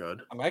so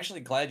good. I'm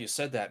actually glad you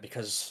said that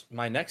because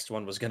my next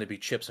one was going to be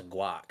chips and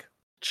guac.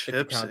 If you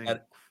Chips count and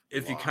that,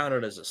 if you guac. count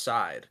it as a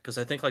side, because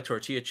I think like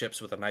tortilla chips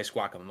with a nice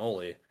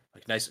guacamole,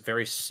 like nice,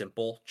 very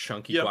simple,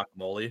 chunky Yep.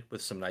 guacamole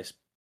with some nice,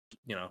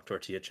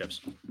 tortilla chips,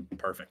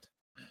 perfect.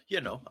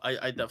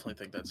 I definitely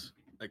think that's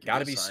that could Got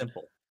be to a be side.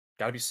 simple.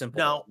 Got to be simple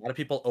though. Now, A lot of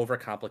people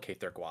overcomplicate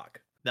their guac.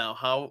 now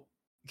how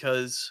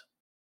because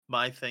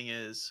my thing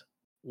is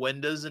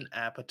when does an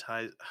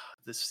appetizer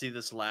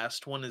this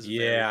last one is very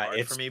Yeah, hard for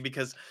it's me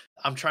because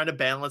I'm trying to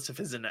balance if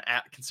it's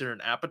considered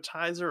an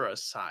appetizer or a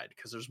side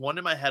because there's one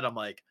in my head I'm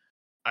like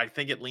I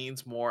think it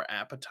leans more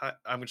appetite.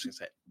 I'm just gonna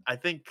say I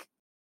think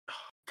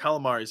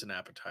Calamari's an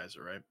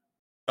appetizer, right?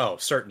 Oh,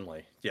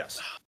 certainly.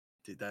 Yes.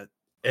 Dude, that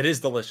It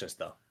is delicious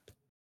though.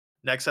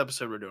 next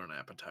episode we're doing an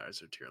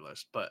appetizer tier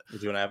list. But We're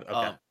doing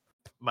okay.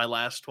 My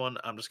last one,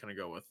 I'm just gonna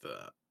go with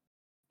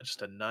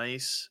just a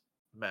nice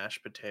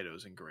mashed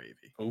potatoes and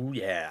gravy. Oh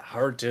yeah,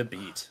 hard to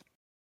beat.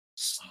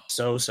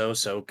 So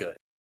good.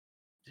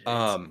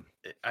 I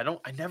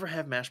never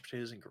have mashed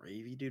potatoes and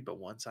gravy, dude. But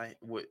once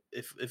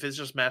if it's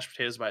just mashed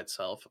potatoes by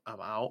itself,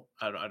 I'm out.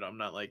 I'm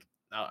not like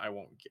I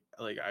won't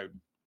like I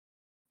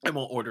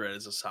won't order it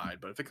as a side.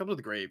 But if it comes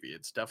with gravy,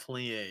 it's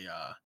definitely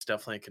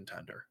a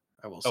contender.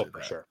 I will say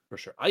that. For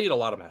sure. I eat a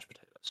lot of mashed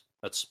potatoes.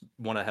 That's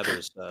one of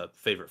Heather's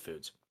favorite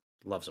foods.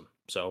 Loves them.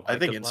 So I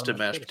think instant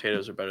mashed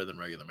potatoes are better than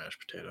regular mashed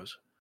potatoes.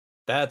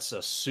 That's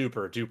a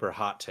super duper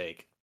hot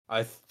take.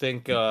 I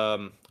think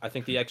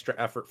the extra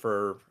effort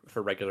for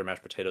regular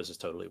mashed potatoes is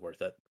totally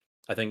worth it.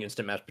 I think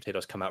instant mashed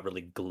potatoes come out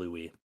really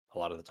gluey a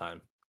lot of the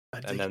time,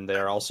 and then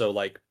they're also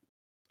like,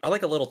 I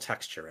like a little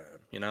texture in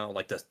them. You know,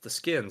 like the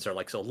skins are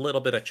like a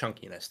little bit of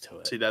chunkiness to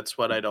it. See, that's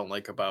what I don't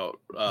like about.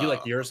 You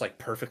like yours like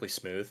perfectly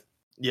smooth.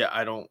 Yeah,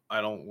 I don't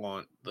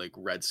want like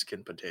red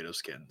skin potato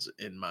skins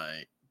in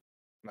my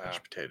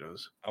mashed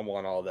potatoes. I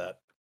want all of that.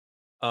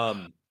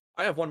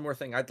 I have one more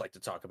thing I'd like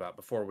to talk about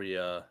before we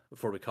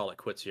call it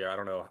quits here. I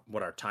don't know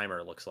what our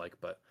timer looks like,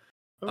 but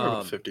we're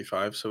about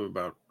 55, so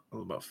about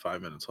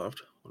 5 minutes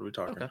left. What are we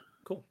talking? Okay,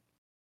 cool.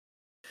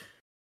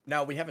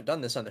 Now we haven't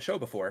done this on the show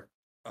before.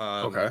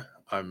 Okay,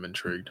 I'm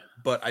intrigued.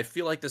 But I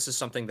feel like this is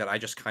something that I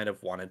just kind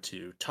of wanted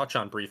to touch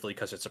on briefly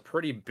because it's a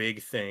pretty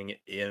big thing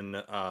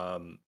in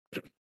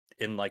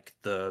like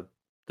the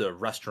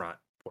restaurant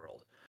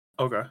world.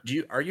 Okay.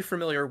 Are you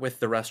familiar with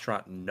the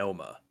restaurant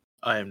Noma?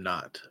 I am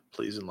not.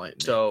 Please enlighten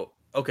me. So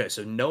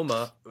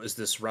Noma was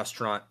this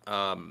restaurant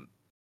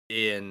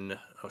in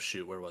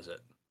where was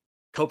it?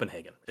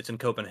 Copenhagen. It's in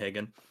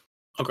Copenhagen.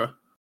 Okay.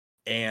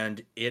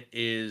 And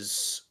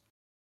it's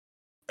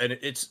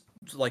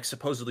like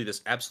supposedly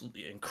this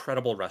absolutely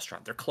incredible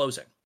restaurant. They're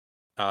closing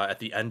at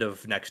the end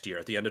of next year.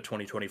 At the end of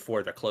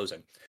 2024, they're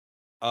closing.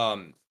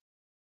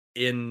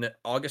 In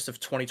August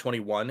of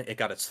 2021, it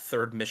got its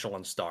third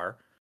Michelin star.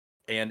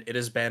 And it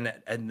has been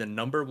in the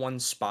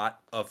 #1 spot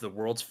of the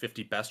world's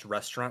 50 best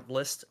restaurant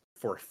list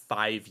for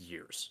 5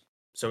 years.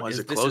 So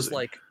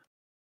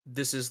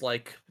this is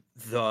like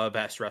the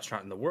best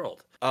restaurant in the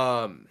world.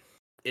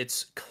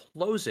 It's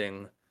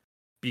closing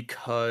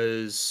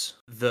because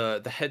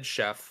the head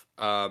chef,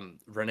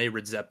 Rene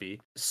Redzepi,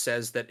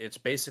 says that it's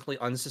basically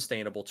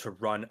unsustainable to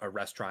run a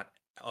restaurant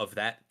of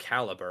that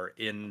caliber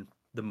in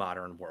the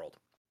modern world.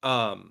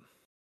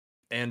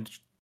 And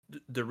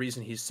the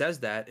reason he says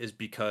that is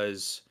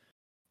because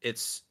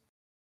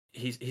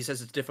he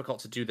says it's difficult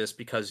to do this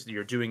because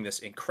you're doing this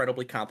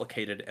incredibly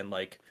complicated and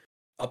like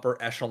upper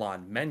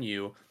echelon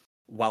menu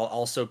while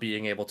also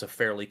being able to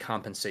fairly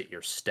compensate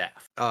your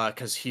staff.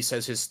 Because he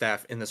says his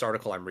staff, in this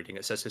article I'm reading,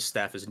 it says his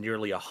staff is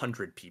nearly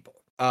 100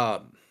 people.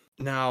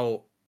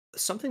 Now,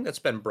 something that's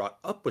been brought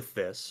up with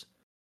this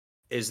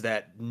is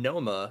that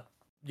Noma,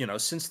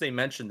 since they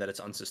mentioned that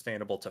it's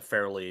unsustainable to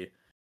fairly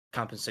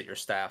compensate your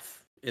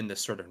staff in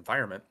this sort of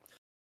environment,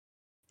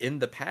 in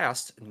the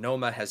past,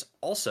 Noma has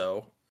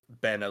also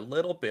been a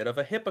little bit of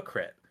a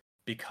hypocrite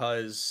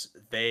because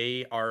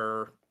they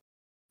are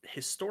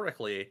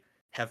historically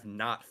have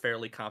not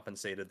fairly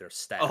compensated their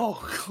staff.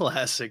 Oh,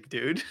 classic,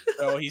 dude.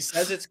 So he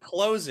says it's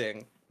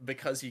closing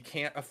because he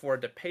can't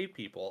afford to pay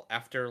people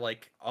after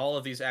like all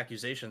of these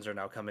accusations are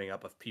now coming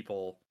up of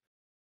people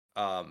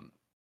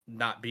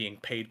not being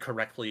paid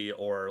correctly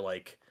or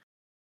like,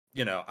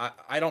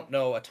 I don't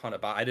know a ton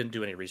about, I didn't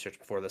do any research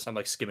before this. I'm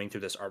like skimming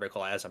through this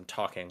article as I'm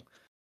talking.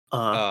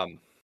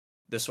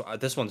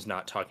 This one's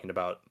not talking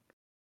about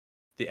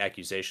the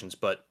accusations,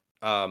 but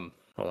hold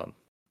on,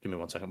 give me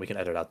 1 second. We can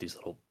edit out these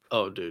little.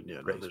 Oh, dude,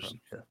 yeah. No,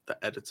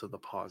 the edits of the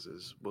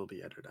pauses will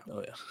be edited out.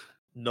 Oh yeah.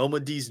 Noma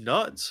D's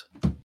nuts.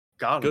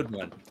 Got him. Good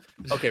one.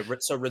 Okay,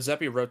 so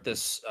Redzepi wrote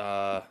this.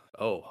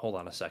 Hold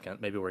on a second.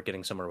 Maybe we're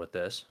getting somewhere with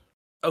this.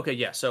 Okay,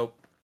 yeah. So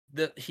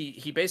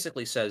he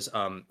basically says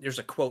there's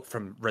a quote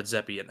from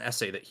Redzepi, an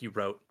essay that he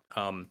wrote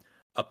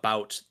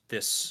about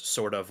this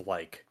sort of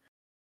like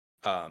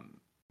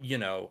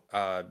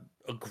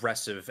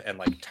aggressive and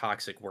like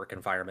toxic work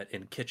environment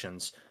in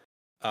kitchens.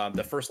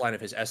 The first line of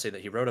his essay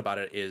that he wrote about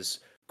it is,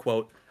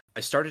 quote,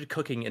 "I started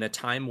cooking in a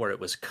time where it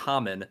was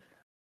common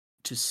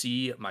to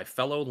see my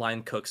fellow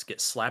line cooks get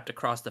slapped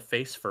across the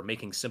face for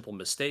making simple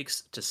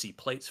mistakes, to see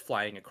plates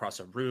flying across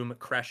a room,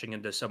 crashing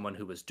into someone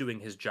who was doing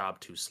his job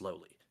too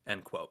slowly,"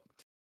 end quote.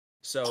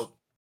 So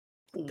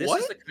this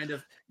is the kind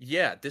of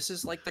this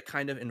is like the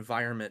kind of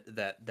environment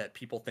that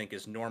people think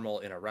is normal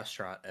in a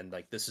restaurant, and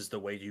like this is the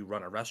way you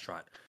run a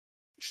restaurant.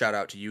 Shout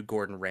out to you,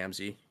 Gordon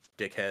Ramsay,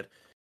 dickhead.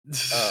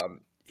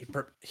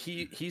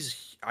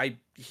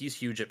 He's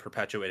huge at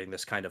perpetuating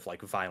this kind of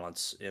like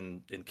violence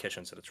in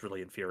kitchens, and it's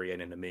really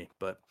infuriating to me.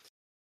 But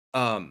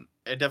I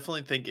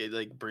definitely think it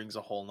like brings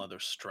a whole nother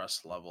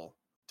stress level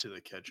to the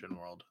kitchen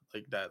world,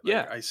 like that.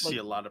 Like, I see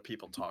a lot of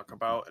people talk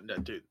about,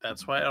 and dude,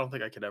 that's why I don't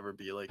think I could ever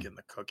be like in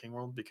the cooking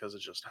world, because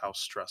it's just how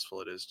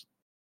stressful it is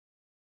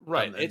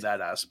Right. in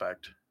that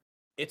aspect.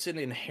 It's an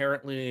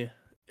inherently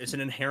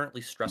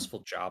stressful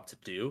job to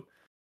do,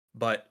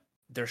 but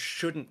there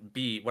shouldn't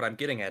be, what I'm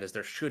getting at is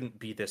there shouldn't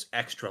be this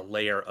extra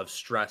layer of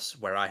stress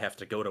where I have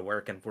to go to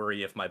work and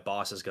worry if my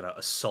boss is going to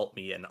assault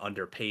me and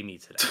underpay me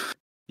today.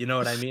 You know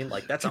what I mean?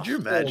 Like Could you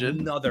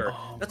imagine?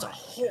 Oh that's a my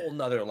whole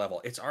nother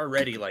level. It's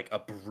already like a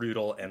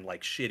brutal and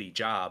like shitty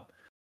job.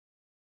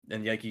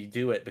 And like you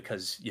do it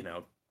because,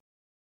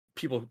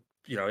 people,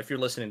 if you're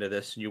listening to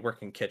this and you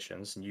work in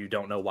kitchens and you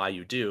don't know why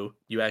you do,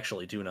 you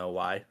actually do know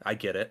why. I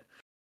get it.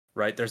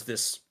 Right? There's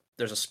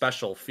a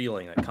special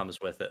feeling that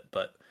comes with it,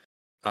 but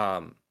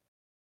um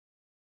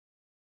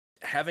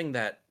having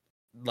that,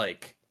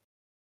 like,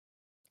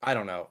 I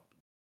don't know,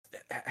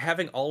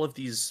 having all of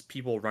these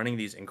people running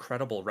these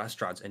incredible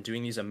restaurants and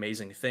doing these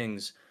amazing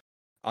things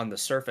on the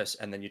surface,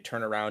 and then you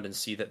turn around and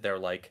see that they're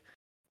like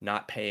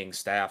not paying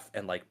staff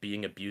and like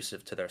being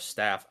abusive to their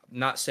staff.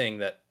 Not saying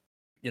that,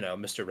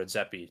 Mr.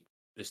 Redzepi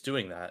is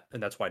doing that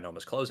and that's why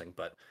Noma's closing,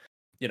 but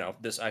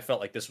this, I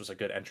felt like this was a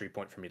good entry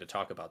point for me to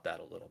talk about that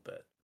a little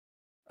bit.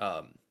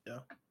 Yeah.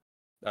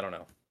 I don't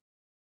know.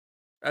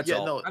 That's Yeah,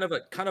 all. no.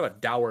 Kind of a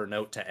dour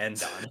note to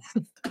end on.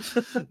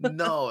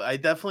 No, I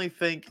definitely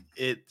think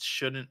it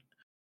shouldn't.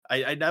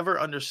 I never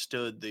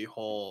understood the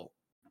whole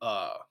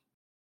uh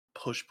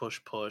push,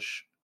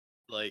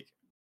 like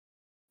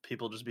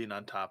people just being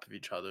on top of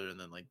each other, and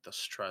then like the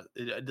stress.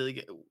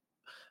 Like,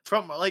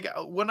 from like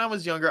when I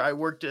was younger, I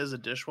worked as a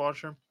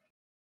dishwasher,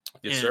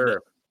 Yes, and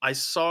sir. I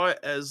saw it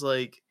as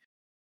like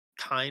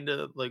kind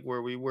of like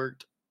where we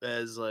worked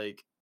as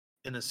like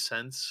in a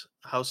sense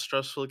how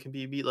stressful it can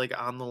be like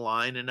on the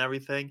line and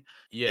everything,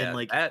 and Yeah,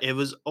 like that it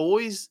was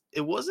always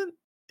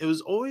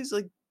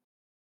like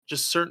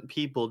just certain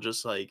people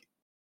just like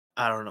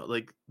I don't know,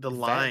 like the that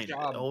line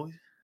job always.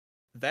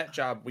 that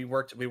job we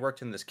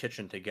worked in this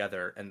kitchen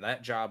together, and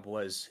that job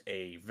was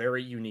a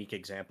very unique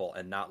example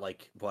and not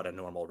like what a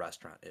normal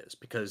restaurant is,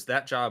 because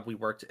that job we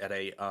worked at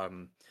a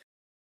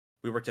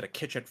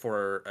kitchen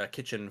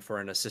for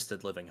an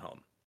assisted living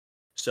home.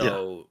 Yeah,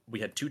 So we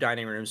had two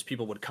dining rooms.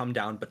 People would come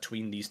down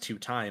between these two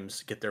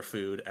times, get their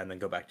food, and then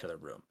go back to their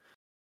room.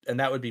 And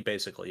that would be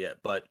basically it.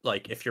 But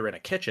like if you're in a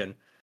kitchen,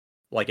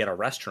 like at a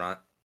restaurant,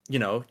 you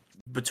know,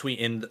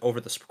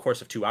 over the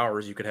course of 2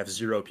 hours, you could have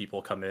 0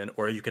 people come in,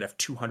 or you could have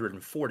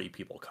 240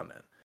 people come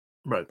in.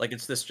 right. Like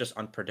it's this just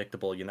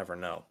unpredictable. You never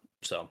know.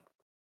 So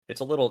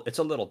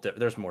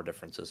there's more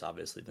differences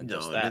obviously than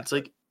just No, and that. it's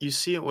But like you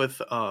see it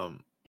with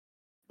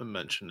I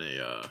mentioned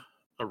a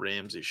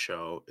Ramsey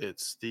show.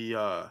 It's the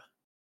oh,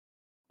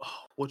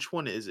 which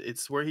one is it?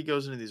 It's where he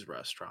goes into these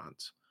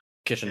restaurants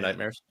Kitchen and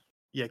Nightmares,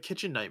 yeah,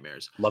 Kitchen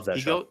Nightmares. love that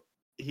He show. go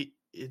he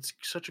it's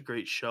such a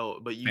great show,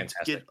 but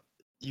Fantastic.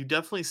 you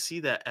definitely see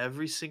that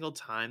every single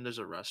time there's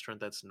a restaurant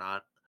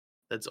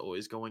that's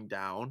always going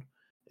down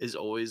is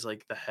always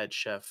like the head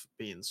chef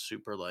being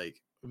super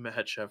like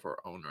head chef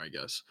or owner, I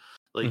guess.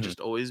 Like Hmm. just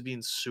always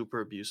being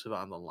super abusive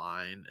on the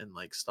line and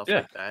like stuff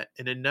Yeah, like that.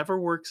 And it never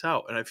works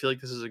out. And I feel like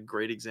this is a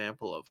great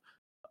example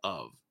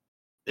of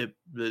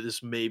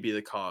this may be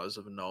the cause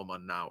of Noma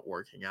not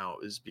working out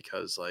is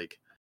because like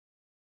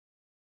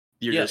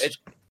you're yeah. just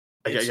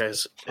I It's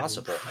guess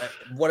possible.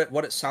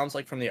 What it sounds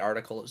like from the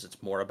article is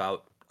it's more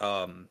about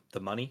the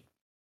money,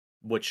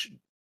 which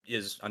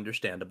is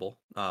understandable.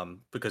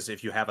 Because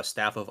if you have a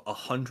staff of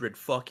 100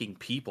 fucking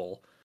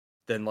people,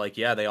 then like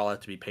yeah, they all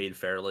have to be paid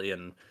fairly.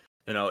 And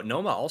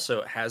Noma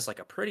also has like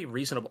a pretty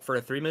reasonable, for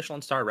a 3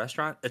 Michelin star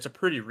restaurant. It's a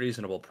pretty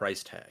reasonable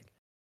price tag.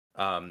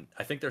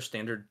 I think their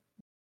standard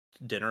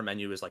dinner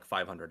menu is like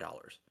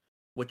 $500,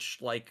 which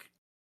like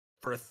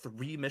for a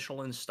 3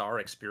 Michelin star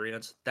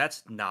experience,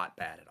 that's not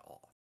bad at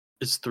all.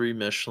 it's 3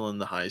 Michelin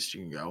the highest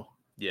you can go.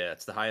 Yeah,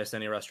 it's the highest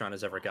any restaurant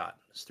has ever gotten.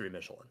 It's 3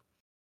 Michelin.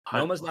 How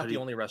Noma's how not do the you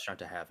only restaurant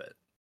to have it.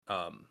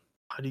 Um,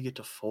 how do you get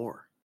to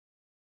 4?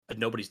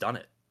 nobody's done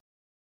it.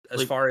 As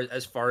Like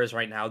far as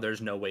right now,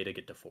 there's no way to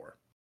get to 4.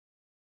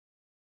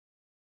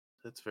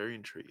 that's very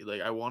intriguing.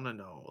 Like I want to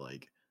know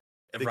like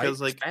Right?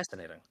 because It's like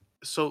fascinating.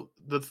 so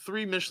the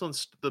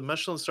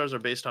Michelin stars are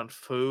based on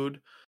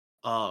food.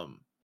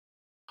 Um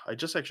I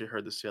just actually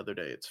heard this the other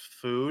day. It's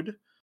food,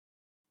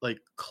 like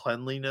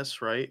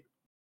cleanliness, right?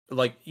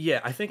 Like,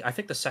 yeah, I think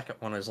the second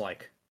one is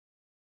like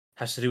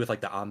has to do with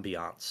like the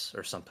ambiance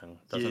or something,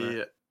 doesn't it?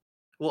 Yeah.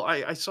 Well,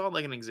 I saw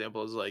like an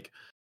example is like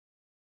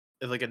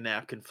if like a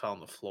napkin fell on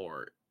the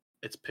floor,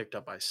 it's picked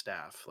up by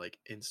staff like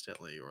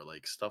instantly or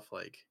like stuff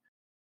like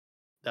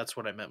that's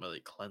what I meant by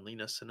like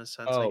cleanliness in a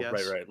sense, I Oh, right,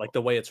 guess. right. Like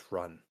the way it's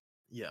run.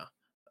 Yeah.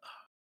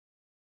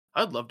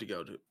 I'd love to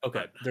go to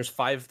Okay, but there's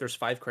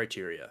five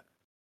criteria.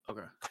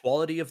 okay.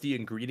 Quality of the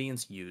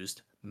ingredients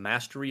used,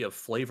 mastery of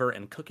flavor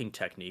and cooking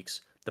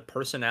techniques, the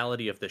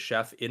personality of the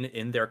chef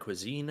in their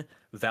cuisine,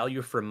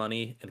 value for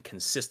money, and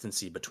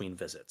consistency between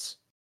visits.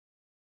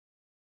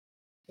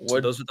 So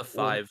What those are the when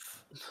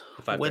five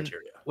when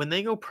criteria. when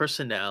they go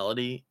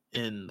personality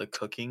in the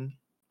cooking,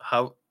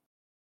 how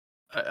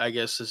I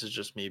guess this is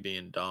just me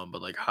being dumb,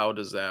 but like how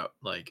does that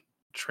like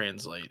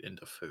translate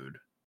into food?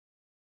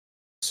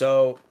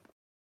 So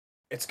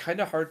it's kind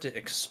of hard to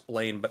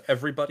explain, but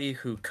everybody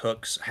who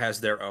cooks has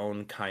their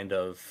own kind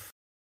of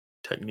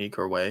Technique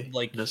or way,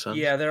 like in a sense.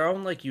 yeah, their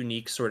own like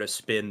unique sort of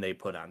spin they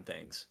put on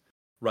things.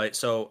 Right?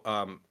 So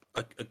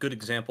a good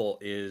example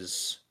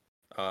is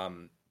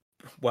um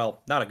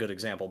well, not a good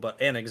example,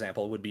 but an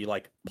example would be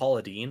like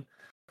Paula Deen.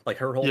 Like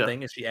her whole Yeah.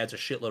 thing is she adds a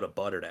shitload of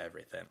butter to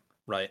everything,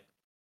 right?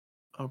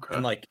 Okay.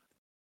 And like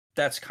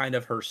that's kind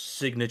of her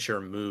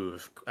signature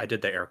move. I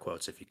did the air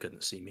quotes if you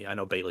couldn't see me. I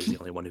know Bailey's the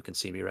only one who can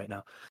see me right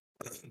now.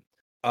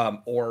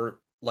 Or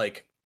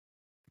like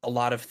a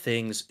lot of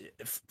things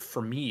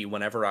for me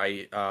whenever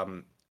I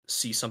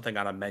see something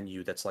on a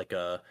menu that's like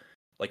a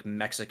like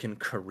Mexican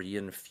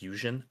Korean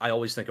fusion, I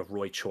always think of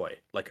Roy Choi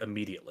like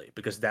immediately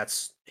because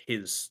that's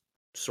his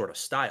sort of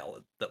style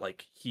that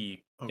like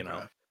he, you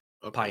know,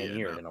 Okay. Okay. Yeah.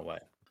 pioneered No, in a way.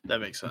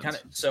 that makes And kind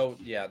of sense. so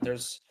yeah,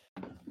 there's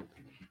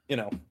you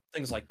know,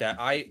 things like that.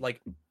 I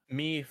like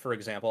me, for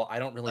example, I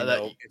don't really That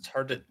know. It's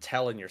hard to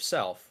tell in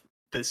yourself.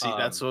 see,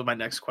 that's Um, what my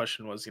next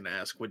question was going to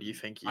ask. What do you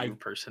think I you kind of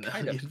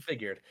personally?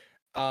 figured.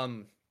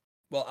 Um,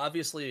 well,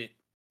 obviously,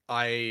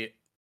 I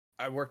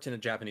I worked in a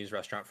Japanese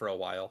restaurant for a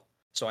while,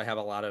 so I have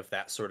a lot of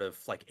that sort of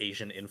like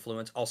Asian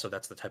influence. Also,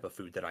 that's the type of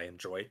food that I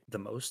enjoy the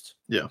most,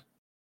 Yeah.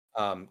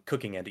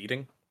 cooking and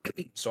eating.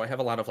 So I have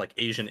a lot of like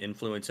Asian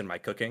influence in my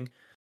cooking,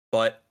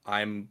 but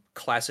I'm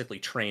classically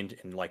trained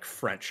in like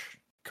French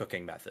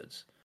cooking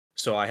methods.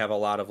 So I have a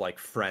lot of like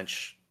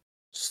French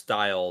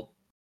style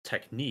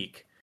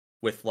technique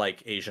with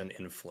like Asian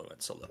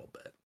influence a little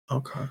bit.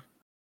 Okay.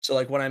 So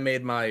like when I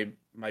made my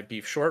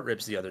beef short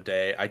ribs the other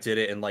day, I did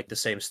it in like the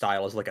same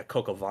style as like a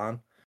coq au vin.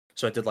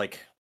 So I did like,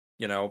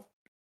 you know,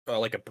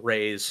 like a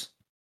braise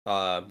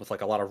with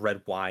like a lot of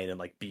red wine and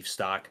like beef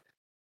stock.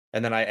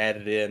 And then I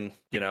added in,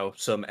 you know,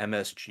 some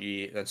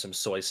MSG and some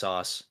soy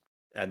sauce,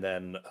 and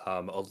then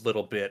a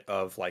little bit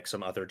of like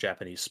some other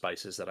Japanese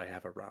spices that I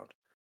have around.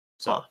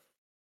 Huh. So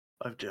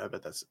I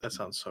bet that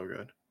sounds so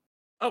good.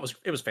 oh,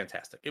 it was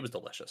fantastic. It was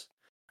delicious.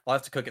 I'll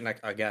have to cook it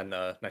again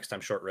next time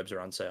short ribs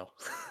are on sale.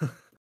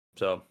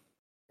 So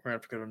We're gonna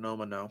have to go to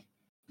Noma now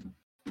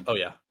oh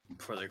yeah,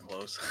 before they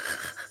close.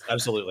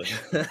 absolutely.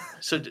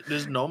 So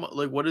does Noma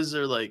like what is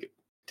their like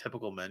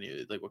typical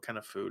menu? Like what kind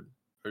of food,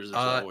 or is it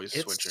always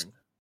It's switching?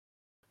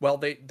 well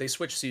they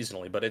switch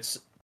seasonally, but it's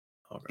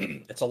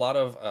Okay. it's a lot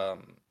of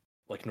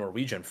like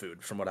Norwegian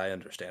food from what I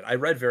understand. I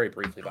read very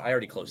briefly, but I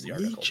already closed the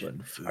article, but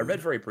Norwegian I read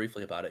food. very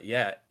briefly about it.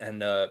 Yeah,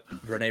 and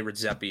Rene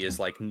Redzepi is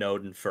like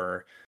known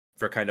for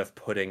kind of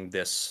putting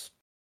this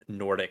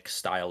Nordic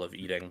style of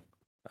eating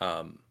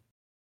um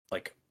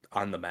like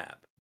on the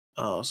map.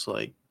 Oh, so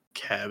like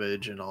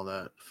cabbage and all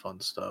that fun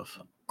stuff.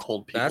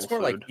 Cold people That's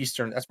more like food.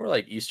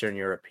 Eastern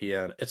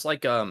European. It's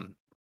like a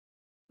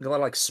lot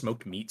of like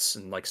smoked meats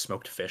and like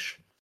smoked fish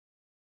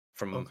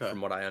Okay. from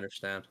what I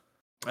understand.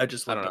 I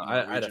just I don't looked know.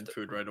 up I'd have Norwegian to.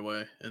 food right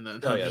away, and then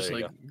Oh yeah, there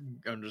you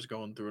go. I'm just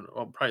going through it.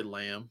 Oh, probably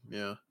lamb.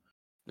 Yeah,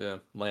 Yeah,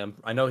 lamb.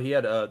 I know he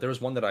had there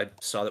was one that I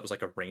saw that was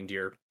like a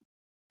reindeer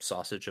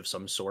sausage of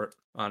some sort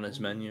on his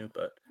ooh, menu,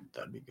 but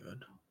that'd be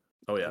good.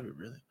 oh yeah. That'd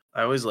be really.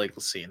 I always like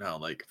seeing how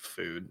like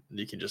food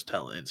you can just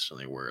tell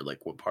instantly where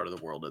like what part of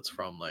the world it's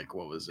from. Like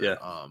what was it?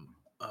 Yeah.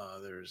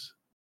 There's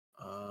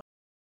uh,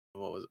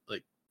 what was it?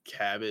 Like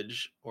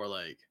cabbage or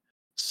like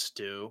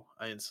stew.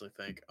 I instantly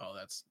think, oh,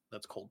 that's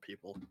cold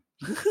people.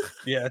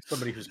 Yeah, it's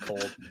somebody who's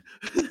cold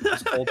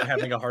and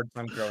having a hard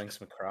time growing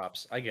some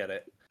crops. I get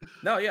it.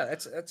 No, yeah,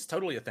 that's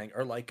totally a thing.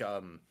 Or like I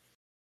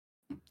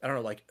don't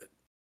know, like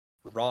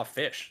raw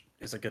fish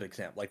is a good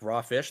example. Like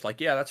raw fish,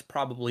 like yeah, that's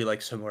probably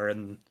like somewhere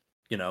in,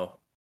 you know,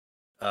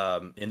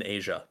 in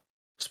Asia, Yeah.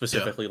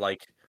 specifically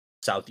like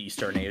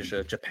Southeastern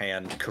Asia,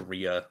 Japan,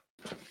 Korea,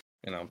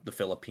 you know, the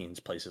Philippines,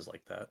 places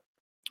like that.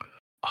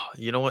 Oh,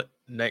 you know what?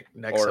 Next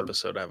Or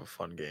episode, I have a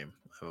fun game.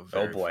 I have a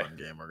oh very boy. fun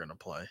game we're gonna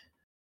play.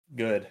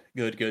 Good.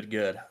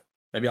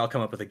 Maybe I'll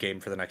come up with a game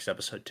for the next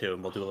episode too,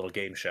 and we'll do a little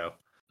game show.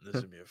 This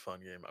is gonna be a fun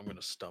game. I'm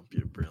gonna stump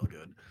you real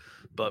good.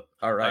 But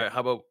All all right. right,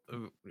 how about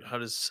how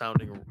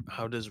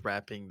does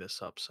wrapping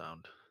this up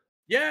sound?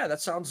 Yeah,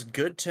 that sounds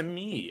good to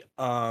me.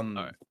 All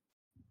right,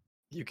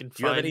 you can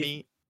Do you have find any?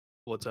 me.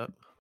 What's up?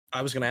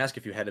 I was going to ask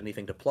if you had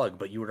anything to plug,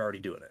 but you were already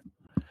doing it.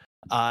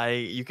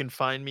 You can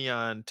find me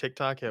on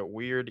TikTok at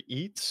Weird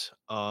Eats.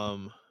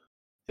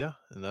 Yeah,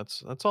 and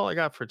that's all I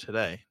got for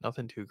today.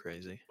 Nothing too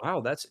crazy.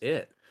 Wow, that's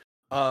it.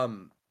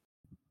 Um,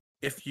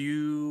 if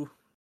you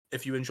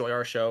enjoy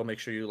our show, make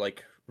sure you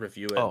like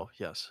review it. Oh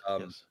yes,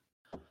 Um, yes.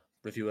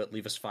 review it,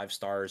 leave us 5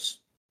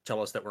 stars,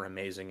 tell us that we're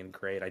amazing and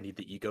great. I need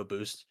the ego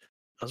boost.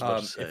 I was about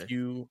to say.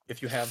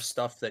 If you have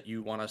stuff that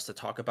you want us to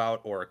talk about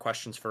or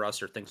questions for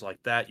us or things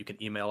like that, you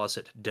can email us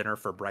at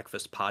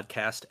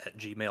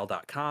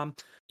dinnerforbreakfastpodcast@gmail.com.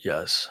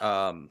 Yes.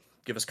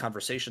 Give us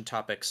conversation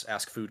topics,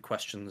 ask food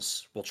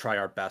questions. We'll try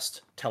our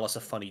best. Tell us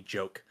a funny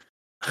joke.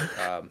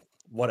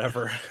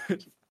 Whatever.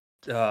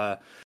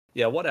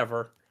 Yeah,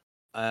 whatever.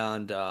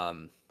 And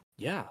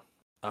yeah.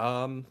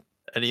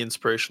 Any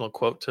inspirational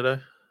quote today?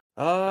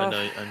 Uh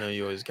I know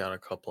you always got a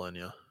couple in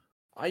you.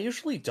 I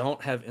usually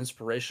don't have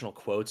inspirational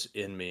quotes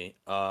in me.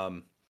 I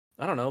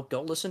don't know.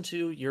 Go listen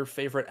to your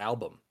favorite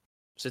album.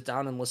 Sit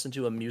down and listen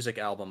to a music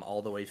album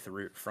all the way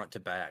through, front to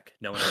back,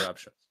 no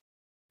interruptions.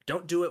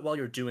 Don't do it while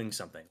you're doing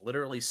something.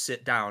 Literally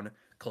sit down,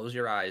 close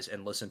your eyes,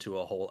 and listen to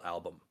a whole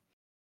album.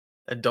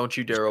 And don't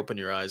you dare open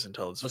your eyes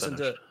until it's Listen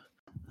finished.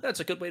 That's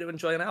a good way to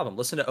enjoy an album.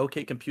 Listen to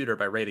OK Computer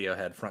by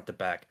Radiohead, front to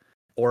back.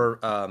 Or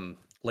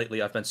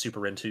lately, I've been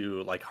super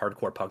into like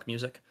hardcore punk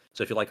music.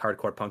 So if you like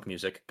hardcore punk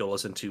music, go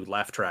listen to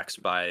Laugh Tracks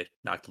by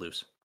Knocked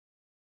Loose,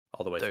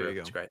 all the way There through. you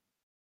go. It's great.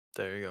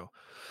 There you go.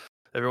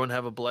 Everyone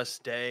have a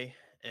blessed day,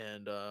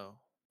 and we'll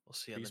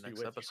see you on Peace the be next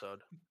with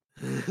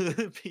you.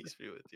 episode. Peace be with you.